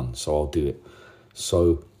to be done. So I'll do it.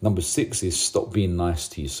 So number 6 is stop being nice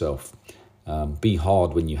to yourself. Be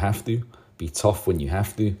hard when you have to, be tough when you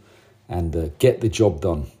have to, and get the job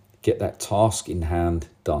done. Get that task in hand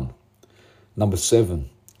done. Number 7,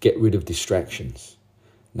 get rid of distractions.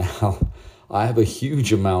 Now, I have a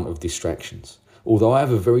huge amount of distractions. Although I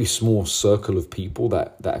have a very small circle of people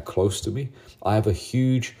that are close to me, I have a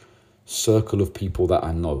huge circle of people that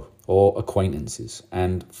I know or acquaintances.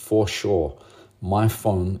 And for sure, my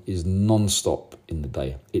phone is non-stop in the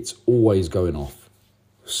day. It's always going off.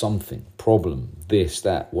 Something, problem, this,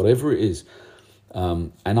 that, whatever it is.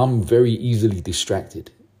 And I'm very easily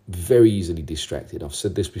distracted. Very easily distracted. I've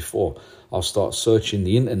said this before. I'll start searching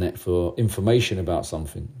the internet for information about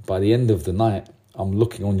something. By the end of the night, I'm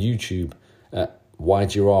looking on YouTube at why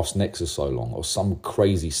giraffes' necks are so long or some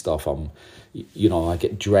crazy stuff. I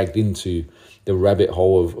get dragged into the rabbit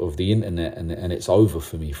hole of the internet and it's over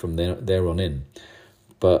for me from there on in.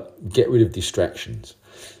 But get rid of distractions.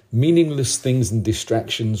 Meaningless things and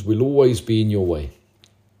distractions will always be in your way,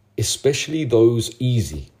 especially those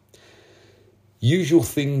easy. Usual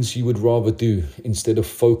things you would rather do instead of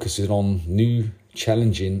focusing on new,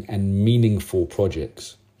 challenging and meaningful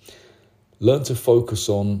projects. Learn to focus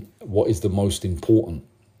on what is the most important.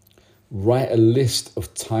 Write a list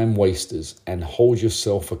of time wasters and hold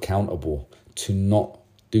yourself accountable to not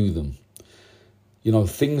do them.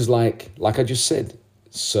 Things like I just said,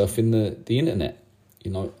 surfing the internet.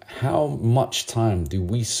 How much time do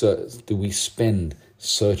we spend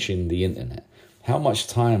searching the internet? How much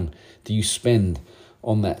time do you spend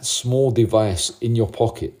on that small device in your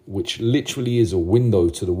pocket, which literally is a window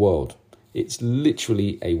to the world? It's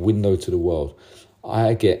literally a window to the world.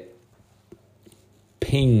 I get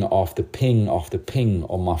ping after ping after ping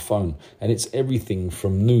on my phone, and it's everything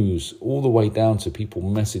from news all the way down to people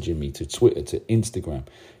messaging me, to Twitter, to Instagram.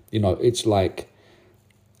 It's like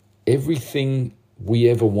everything we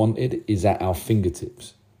ever wanted is at our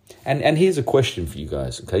fingertips. And here's a question for you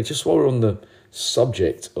guys, okay? Just while we're on the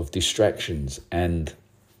subject of distractions and,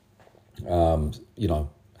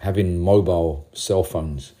 having mobile cell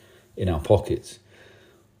phones in our pockets.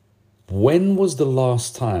 When was the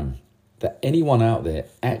last time that anyone out there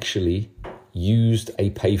actually used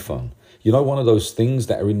a payphone? One of those things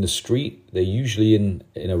that are in the street, they're usually in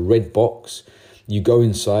a red box. You go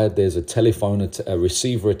inside, there's a telephone, a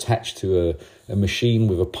receiver attached to a machine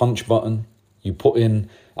with a punch button. You put in,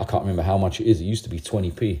 I can't remember how much it is. It used to be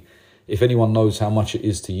 20p. If anyone knows how much it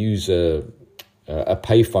is to use a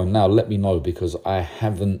payphone now, let me know, because I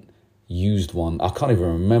haven't used one. I can't even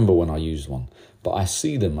remember when I used one, but I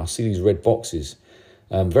see them. I see these red boxes.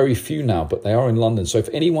 Very few now, but they are in London. So if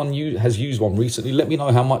anyone has used one recently, let me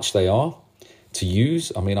know how much they are to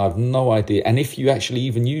use. I mean, I have no idea. And if you actually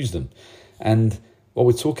even use them. And while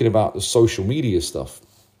we're talking about the social media stuff,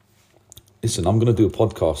 listen, I'm going to do a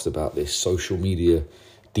podcast about this social media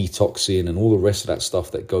detoxing and all the rest of that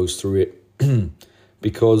stuff that goes through it,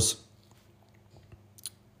 because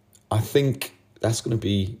I think that's going to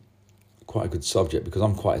be quite a good subject, because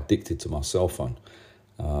I'm quite addicted to my cell phone.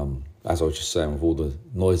 As I was just saying, with all the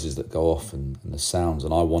noises that go off and the sounds,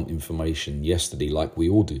 and I want information yesterday like we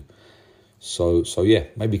all do. So yeah,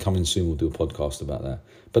 maybe coming soon we'll do a podcast about that.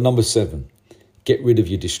 But number 7, get rid of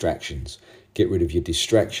your distractions. Get rid of your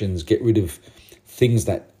distractions. Get rid of things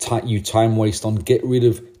that you time waste on. Get rid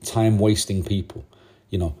of time wasting people.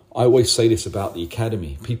 You know, I always say this about the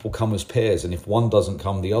academy. People come as pairs, and if one doesn't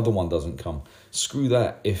come, the other one doesn't come. Screw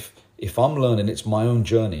that. If I'm learning, it's my own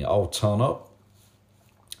journey. I'll turn up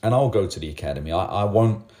and I'll go to the academy. I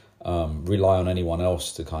won't rely on anyone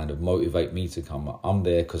else to kind of motivate me to come. I'm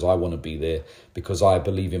there because I want to be there, because I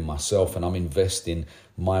believe in myself, and I'm investing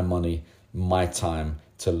my money, my time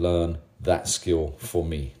to learn that skill for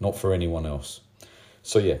me, not for anyone else.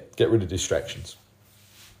 So yeah, get rid of distractions.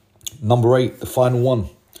 Number 8, the final one,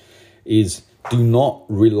 is do not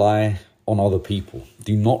rely on other people.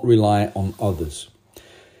 Do not rely on others.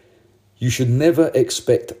 You should never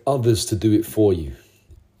expect others to do it for you.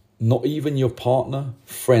 Not even your partner,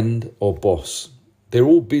 friend, or boss. They're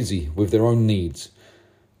all busy with their own needs.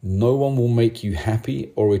 No one will make you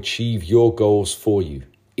happy or achieve your goals for you.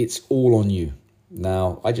 It's all on you.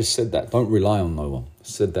 Now, I just said that. Don't rely on no one. I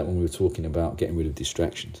said that when we were talking about getting rid of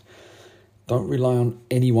distractions. Don't rely on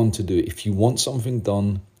anyone to do it. If you want something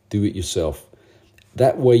done, do it yourself.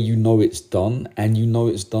 That way you know it's done, and you know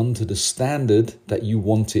it's done to the standard that you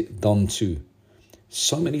want it done to.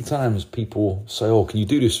 So many times people say, oh, can you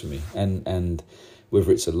do this for me? And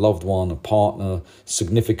whether it's a loved one, a partner,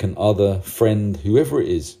 significant other, friend, whoever it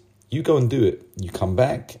is, you go and do it. You come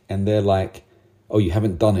back and they're like, oh, you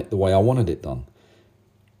haven't done it the way I wanted it done.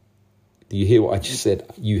 Do you hear what I just said?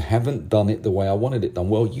 You haven't done it the way I wanted it done.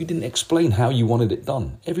 Well, you didn't explain how you wanted it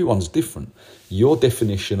done. Everyone's different. Your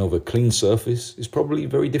definition of a clean surface is probably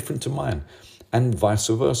very different to mine, and vice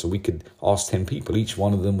versa. We could ask 10 people. Each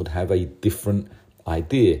one of them would have a different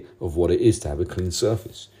idea of what it is to have a clean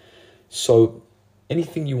surface. So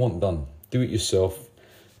anything you want done, do it yourself.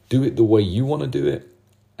 Do it the way you want to do it,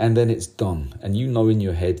 and then it's done. And you know in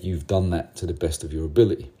your head you've done that to the best of your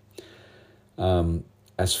ability.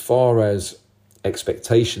 As far as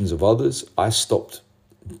expectations of others, I stopped,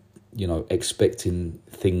 expecting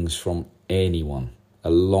things from anyone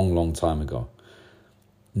a long, long time ago.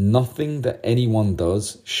 Nothing that anyone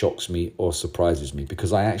does shocks me or surprises me,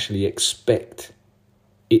 because I actually expect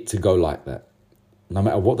it to go like that. No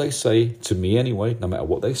matter what they say, to me anyway, no matter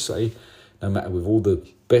what they say, no matter with all the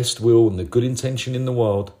best will and the good intention in the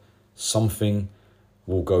world, something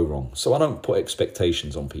will go wrong. So I don't put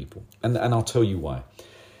expectations on people. And I'll tell you why.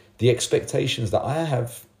 The expectations that I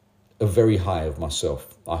have are very high of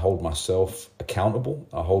myself. I hold myself accountable.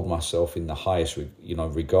 I hold myself in the highest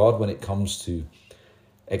regard when it comes to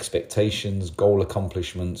expectations, goal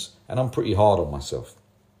accomplishments, and I'm pretty hard on myself.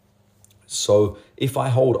 So if I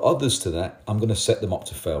hold others to that, I'm going to set them up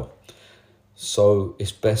to fail. So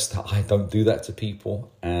it's best that I don't do that to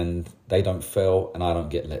people, and they don't fail, and I don't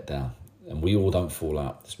get let down, and we all don't fall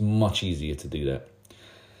out. It's much easier to do that.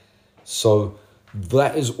 So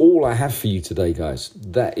that is all I have for you today, guys.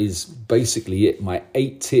 That is basically it. My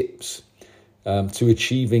 8 tips to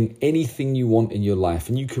achieving anything you want in your life.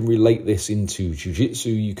 And you can relate this into jiu-jitsu.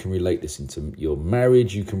 You can relate this into your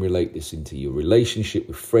marriage. You can relate this into your relationship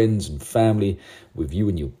with friends and family, with you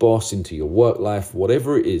and your boss, into your work life,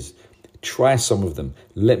 whatever it is. Try some of them.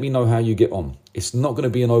 Let me know how you get on. It's not going to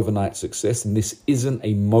be an overnight success. And this isn't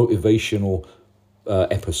a motivational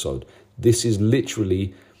episode. This is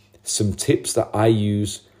literally some tips that I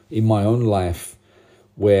use in my own life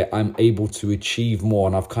where I'm able to achieve more.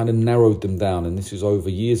 And I've kind of narrowed them down. And this is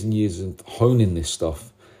over years and years of honing this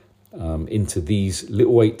stuff into these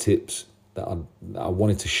little 8 tips that I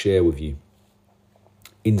wanted to share with you.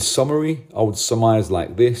 In summary, I would summarize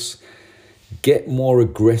like this. Get more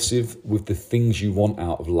aggressive with the things you want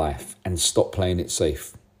out of life and stop playing it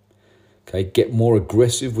safe. Okay, get more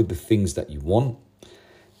aggressive with the things that you want.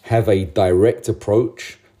 Have a direct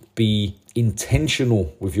approach. Be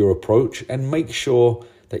intentional with your approach, and make sure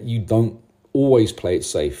that you don't always play it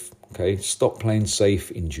safe. Okay, stop playing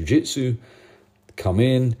safe in jiu-jitsu. Come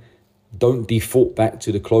in, Don't default back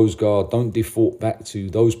to the closed guard. Don't default back to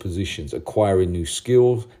those positions. Acquiring new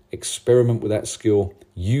skills, experiment with that skill,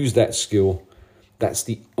 use that skill. That's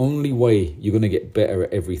the only way you're going to get better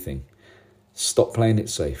at everything. Stop playing it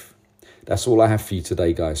safe. That's all I have for you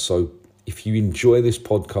today, guys. So if you enjoy this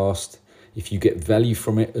podcast, if you get value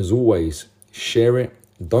from it, as always, share it.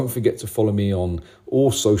 Don't forget to follow me on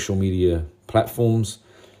all social media platforms.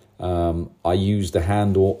 I use the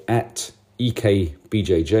handle at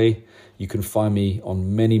EKBJJ. You can find me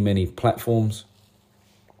on many platforms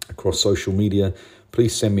across social media.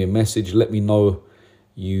 Please send me a message. Let me know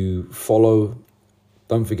you follow.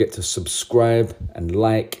 Don't forget to subscribe and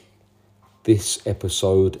like this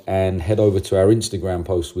episode, and head over to our Instagram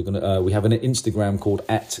post. We have an Instagram called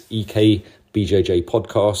at EKBJJ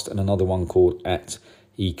podcast and another one called at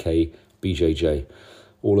EKBJJ.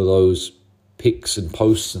 All of those pics and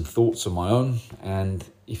posts and thoughts are my own. And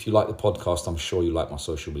if you like the podcast, I'm sure you like my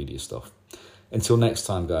social media stuff. Until next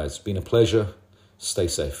time, guys, it's been a pleasure. Stay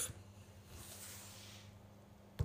safe.